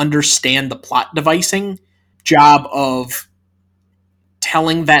 once you understand the plot devising, job of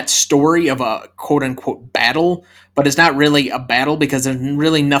telling that story of a quote unquote battle, but it's not really a battle because there's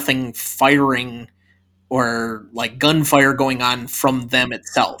really nothing firing or like gunfire going on from them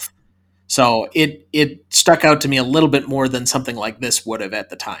itself. So it stuck out to me a little bit more than something like this would have at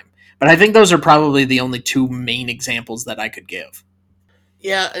the time. But I think those are probably the only two main examples that I could give.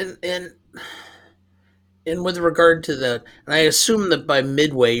 Yeah, and with regard to that, and I assume that by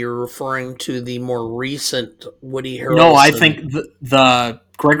Midway you're referring to the more recent Woody No, I Harrelson. think the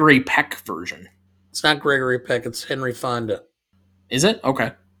Gregory Peck version. It's not Gregory Peck, it's Henry Fonda. Is it?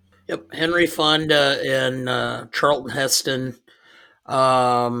 Okay. Yep, Henry Fonda and Charlton Heston.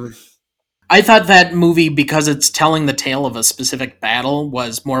 Um, I thought that movie, because it's telling the tale of a specific battle,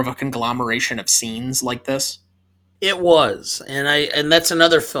 was more of a conglomeration of scenes like this. it was, and that's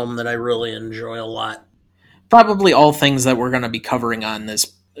another film that I really enjoy a lot. Probably all things that we're going to be covering on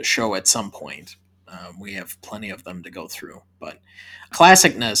this show at some point. We have plenty of them to go through. But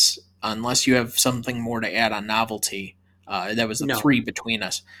classicness, unless you have something more to add on novelty, that was a No, 3 between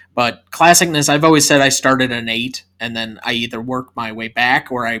us. But classicness, I've always said I started an 8, and then I either work my way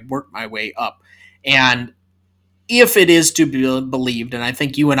back or I work my way up. And if it is to be believed, and I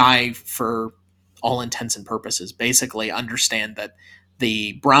think you and I, for all intents and purposes, basically understand that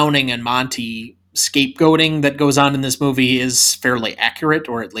the Browning and Monty scapegoating that goes on in this movie is fairly accurate,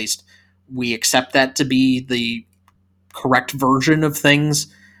 or at least we accept that to be the correct version of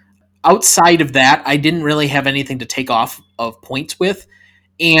things. Outside of that, I didn't really have anything to take off of points with.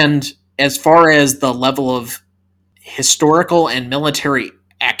 And as far as the level of historical and military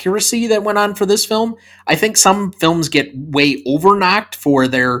accuracy that went on for this film, I think some films get way overknocked for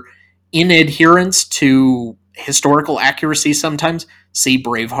their inadherence to historical accuracy sometimes. See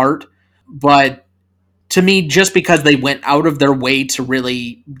Braveheart. But to me, just because they went out of their way to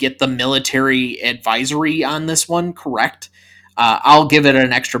really get the military advisory on this one correct, I'll give it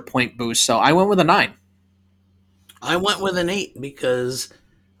an extra point boost. So I went with a 9. I went with an 8 because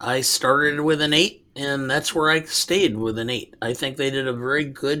I started with an 8 and that's where I stayed with an 8. I think they did a very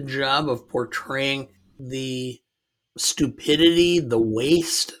good job of portraying the stupidity, the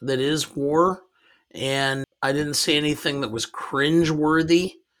waste that is war. And I didn't see anything that was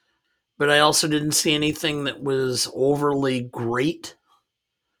cringeworthy, but I also didn't see anything that was overly great,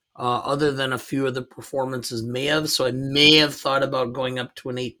 other than a few of the performances may have. So I may have thought about going up to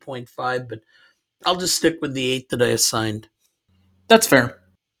an 8.5, but I'll just stick with the 8 that I assigned. That's fair.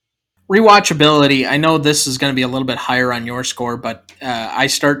 Rewatchability, I know this is going to be a little bit higher on your score, but I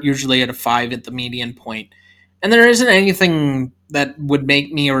start usually at a 5 at the median point. And there isn't anything that would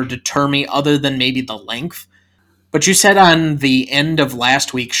make me or deter me other than maybe the length. But you said on the end of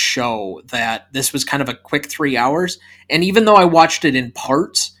last week's show that this was kind of a quick 3 hours. And even though I watched it in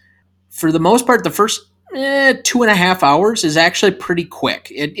parts, for the most part, the first 2.5 hours is actually pretty quick.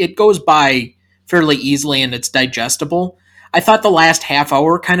 It goes by fairly easily and it's digestible. I thought the last half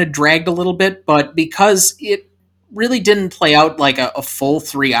hour kind of dragged a little bit, but because it really didn't play out like a full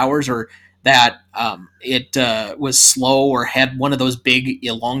 3 hours, or that it was slow or had one of those big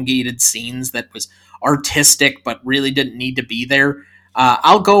elongated scenes that was artistic but really didn't need to be there,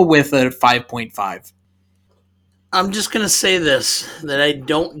 I'll go with a 5.5. I'm just going to say this that I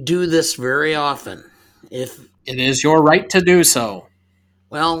don't do this very often. If, It is your right to do so.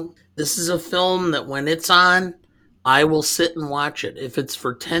 well, this is a film that when it's on, I will sit and watch it. If it's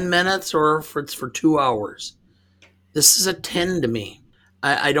for 10 minutes or if it's for 2 hours, this is a 10 to me.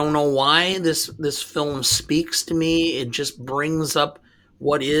 I don't know why this film speaks to me. It just brings up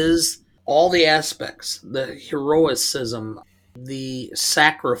what is all the aspects, the heroicism, the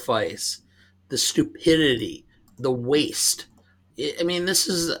sacrifice, the stupidity, the waste. I mean, this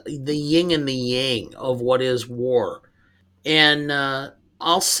is the yin and the yang of what is war. And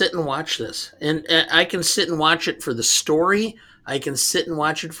I'll sit and watch this. And I can sit and watch it for the story. I can sit and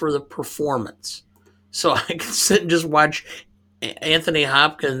watch it for the performance. So I can sit and just watch Anthony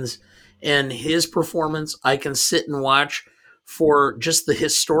Hopkins and his performance. I can sit and watch for just the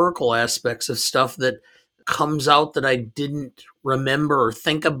historical aspects of stuff that comes out that I didn't remember or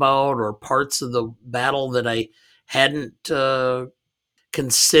think about, or parts of the battle that I hadn't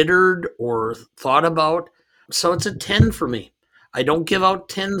considered or thought about. So it's a 10 for me. I don't give out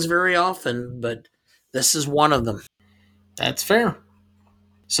 10s very often, but this is one of them. That's fair.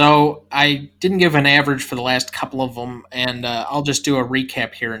 So I didn't give an average for the last couple of them, and I'll just do a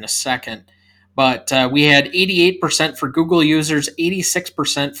recap here in a second. But we had 88% for Google users,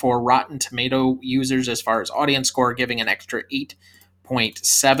 86% for Rotten Tomato users as far as audience score, giving an extra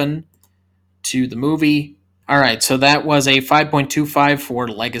 8.7 to the movie. All right, so that was a 5.25 for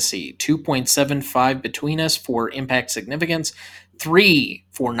Legacy, 2.75 between us for Impact Significance, 3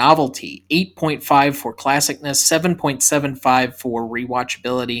 for novelty, 8.5 for classicness, 7.75 for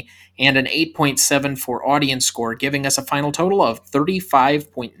rewatchability, and an 8.7 for audience score, giving us a final total of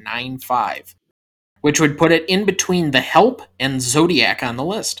 35.95, which would put it in between The Help and Zodiac on the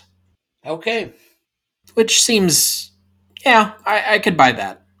list. Okay. Which seems, yeah, I could buy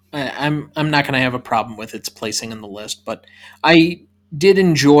that. I'm not going to have a problem with its placing in the list, but I did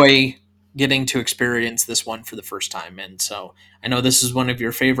enjoy getting to experience this one for the first time, and so I know this is one of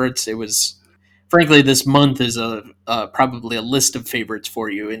your favorites. It was, frankly, this month is probably a list of favorites for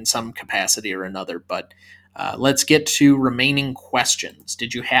you in some capacity or another. But let's get to remaining questions.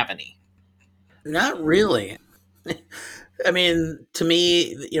 Did you have any? Not really. I mean, to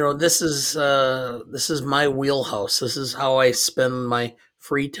me, this is my wheelhouse. This is how I spend my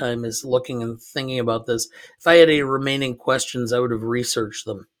free time, is looking and thinking about this. If I had any remaining questions, I would have researched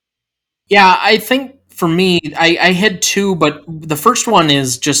them. Yeah, I think for me, I had two, but the first one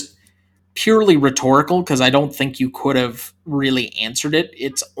is just purely rhetorical because I don't think you could have really answered it.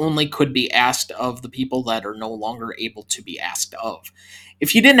 It's only could be asked of the people that are no longer able to be asked of.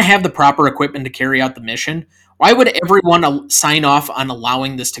 If you didn't have the proper equipment to carry out the mission, why would everyone sign off on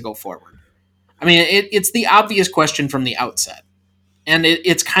allowing this to go forward? I mean, it's the obvious question from the outset. And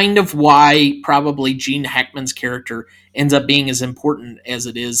it's kind of why probably Gene Hackman's character ends up being as important as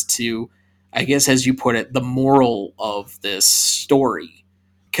it is to, I guess, as you put it, the moral of this story.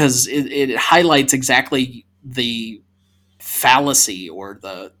 Because it highlights exactly the fallacy or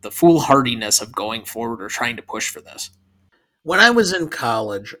the foolhardiness of going forward or trying to push for this. When I was in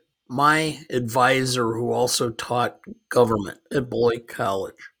college, my advisor, who also taught government at Beloit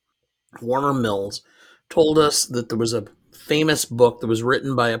College, Warner Mills, told us that there was a famous book that was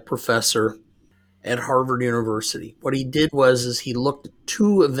written by a professor at Harvard University. What he did was is he looked at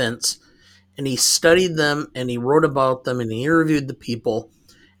two events and he studied them and he wrote about them and he interviewed the people,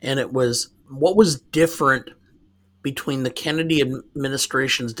 and it was what was different between the Kennedy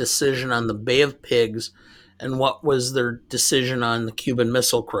administration's decision on the Bay of Pigs and what was their decision on the Cuban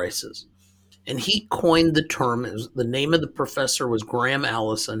Missile Crisis. And he coined the term, the name of the professor was Graham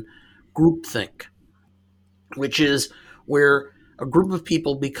Allison, groupthink, which is where a group of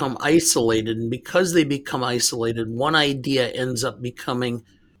people become isolated, and because they become isolated, one idea ends up becoming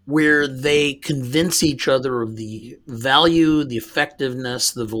where they convince each other of the value, the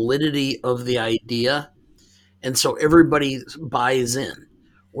effectiveness, the validity of the idea, and so everybody buys in.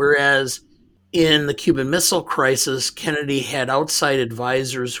 Whereas in the Cuban Missile Crisis, Kennedy had outside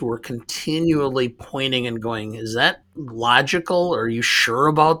advisors who were continually pointing and going, is that logical? Are you sure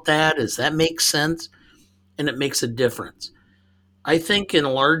about that? Does that make sense? And it makes a difference. I think in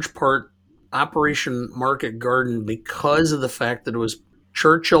large part, Operation Market Garden, because of the fact that it was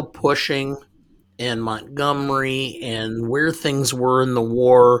Churchill pushing and Montgomery and where things were in the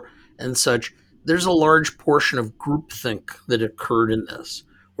war and such, there's a large portion of groupthink that occurred in this,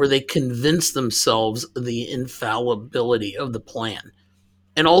 where they convinced themselves of the infallibility of the plan.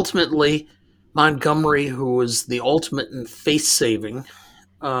 And ultimately, Montgomery, who was the ultimate in face saving,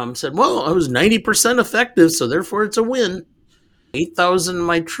 said, well, I was 90% effective, so therefore it's a win. 8,000 of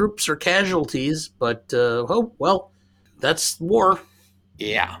my troops are casualties, but, oh, well, that's war.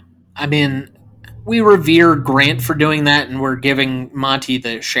 Yeah. I mean, we revere Grant for doing that, and we're giving Monty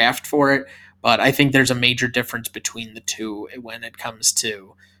the shaft for it, but I think there's a major difference between the two when it comes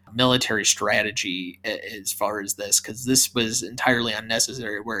to military strategy as far as this, because this was entirely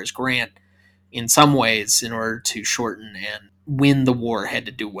unnecessary, whereas Grant, in some ways, in order to shorten and win the war, had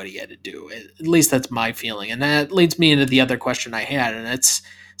to do what he had to do. At least that's my feeling. And that leads me into the other question I had, and it's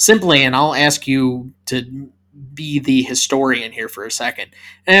simply, and I'll ask you to be the historian here for a second,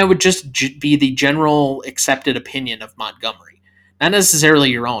 and it would just be the general accepted opinion of Montgomery. Not necessarily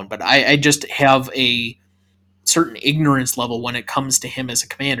your own, but I just have a certain ignorance level when it comes to him as a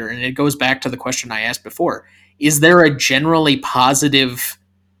commander, and it goes back to the question I asked before. Is there a generally positive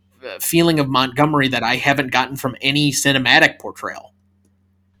feeling of Montgomery that I haven't gotten from any cinematic portrayal?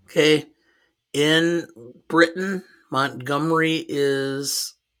 Okay. In Britain, Montgomery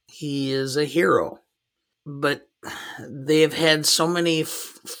is a hero, but they have had so many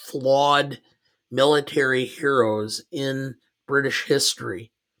flawed military heroes in British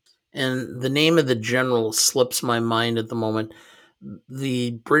history. And the name of the general slips my mind at the moment.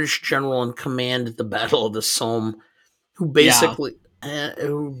 The British general in command at the Battle of the Somme, who basically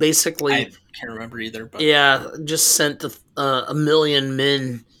I can't remember either, but just sent a million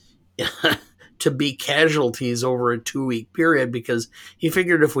men to be casualties over a 2-week period, because he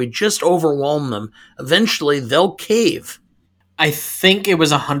figured if we just overwhelm them, eventually they'll cave. I think it was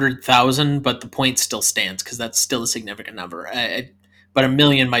 100,000, but the point still stands because that's still a significant number. but $1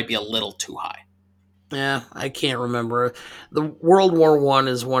 million might be a little too high. Yeah, I can't remember. The World War I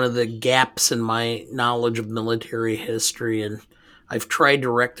is one of the gaps in my knowledge of military history, and I've tried to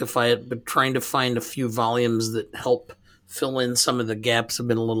rectify it, but trying to find a few volumes that help fill in some of the gaps have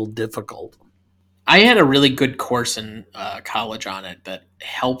been a little difficult. I had a really good course in college on it that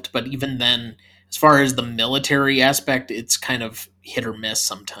helped, but even then, as far as the military aspect, it's kind of hit or miss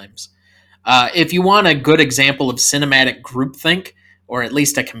sometimes. If you want a good example of cinematic groupthink, or at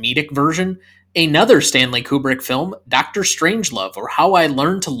least a comedic version, another Stanley Kubrick film, Dr. Strangelove, or How I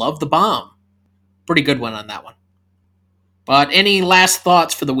Learned to Love the Bomb. Pretty good one on that one. But any last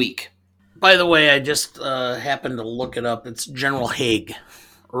thoughts for the week? By the way, I just happened to look it up. It's General Haig,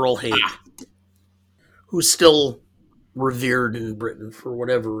 Earl Haig, who's still revered in Britain for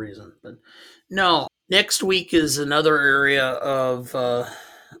whatever reason. But no, next week is another area of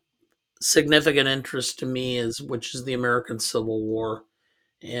significant interest to me, which is the American Civil War.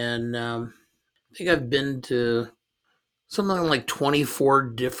 And I think I've been to something like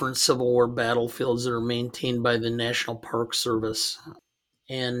 24 different Civil War battlefields that are maintained by the National Park Service.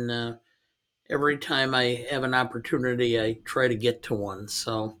 And every time I have an opportunity, I try to get to one.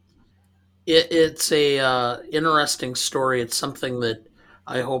 So it's a interesting story. It's something that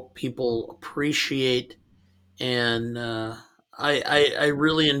I hope people appreciate. And I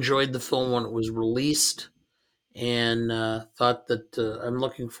really enjoyed the film when it was released, and thought that I'm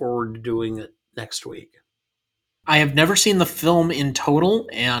looking forward to doing it next week. I have never seen the film in total,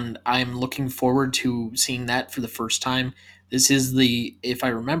 and I'm looking forward to seeing that for the first time. This is if I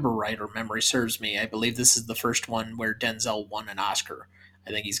remember right, or memory serves me, I believe this is the first one where Denzel won an Oscar. I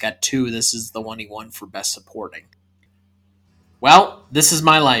think he's got 2. This is the one he won for Best Supporting. Well, this is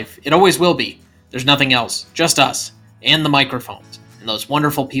my life. It always will be. There's nothing else. Just us, and the microphones, and those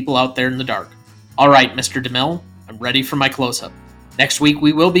wonderful people out there in the dark. All right, Mr. DeMille, I'm ready for my close-up. Next week,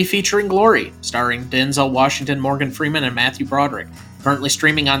 we will be featuring Glory, starring Denzel Washington, Morgan Freeman, and Matthew Broderick. Currently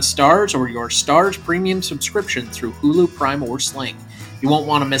streaming on Starz or your Starz premium subscription through Hulu, Prime, or Sling. You won't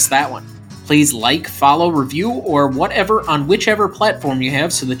want to miss that one. Please like, follow, review, or whatever on whichever platform you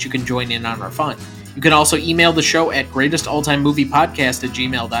have so that you can join in on our fun. You can also email the show at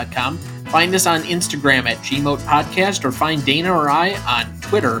greatestaltimemoviepodcast@gmail.com. Find us on Instagram at GMotePodcast, or find Dana or I on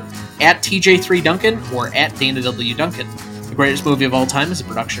Twitter at TJ3Duncan or at Dana W. Duncan. The Greatest Movie of All Time is a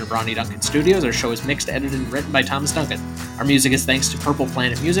production of Ronnie Duncan Studios. Our show is mixed, edited, and written by Thomas Duncan. Our music is thanks to Purple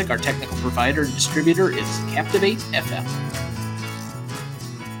Planet Music. Our technical provider and distributor is Captivate FM.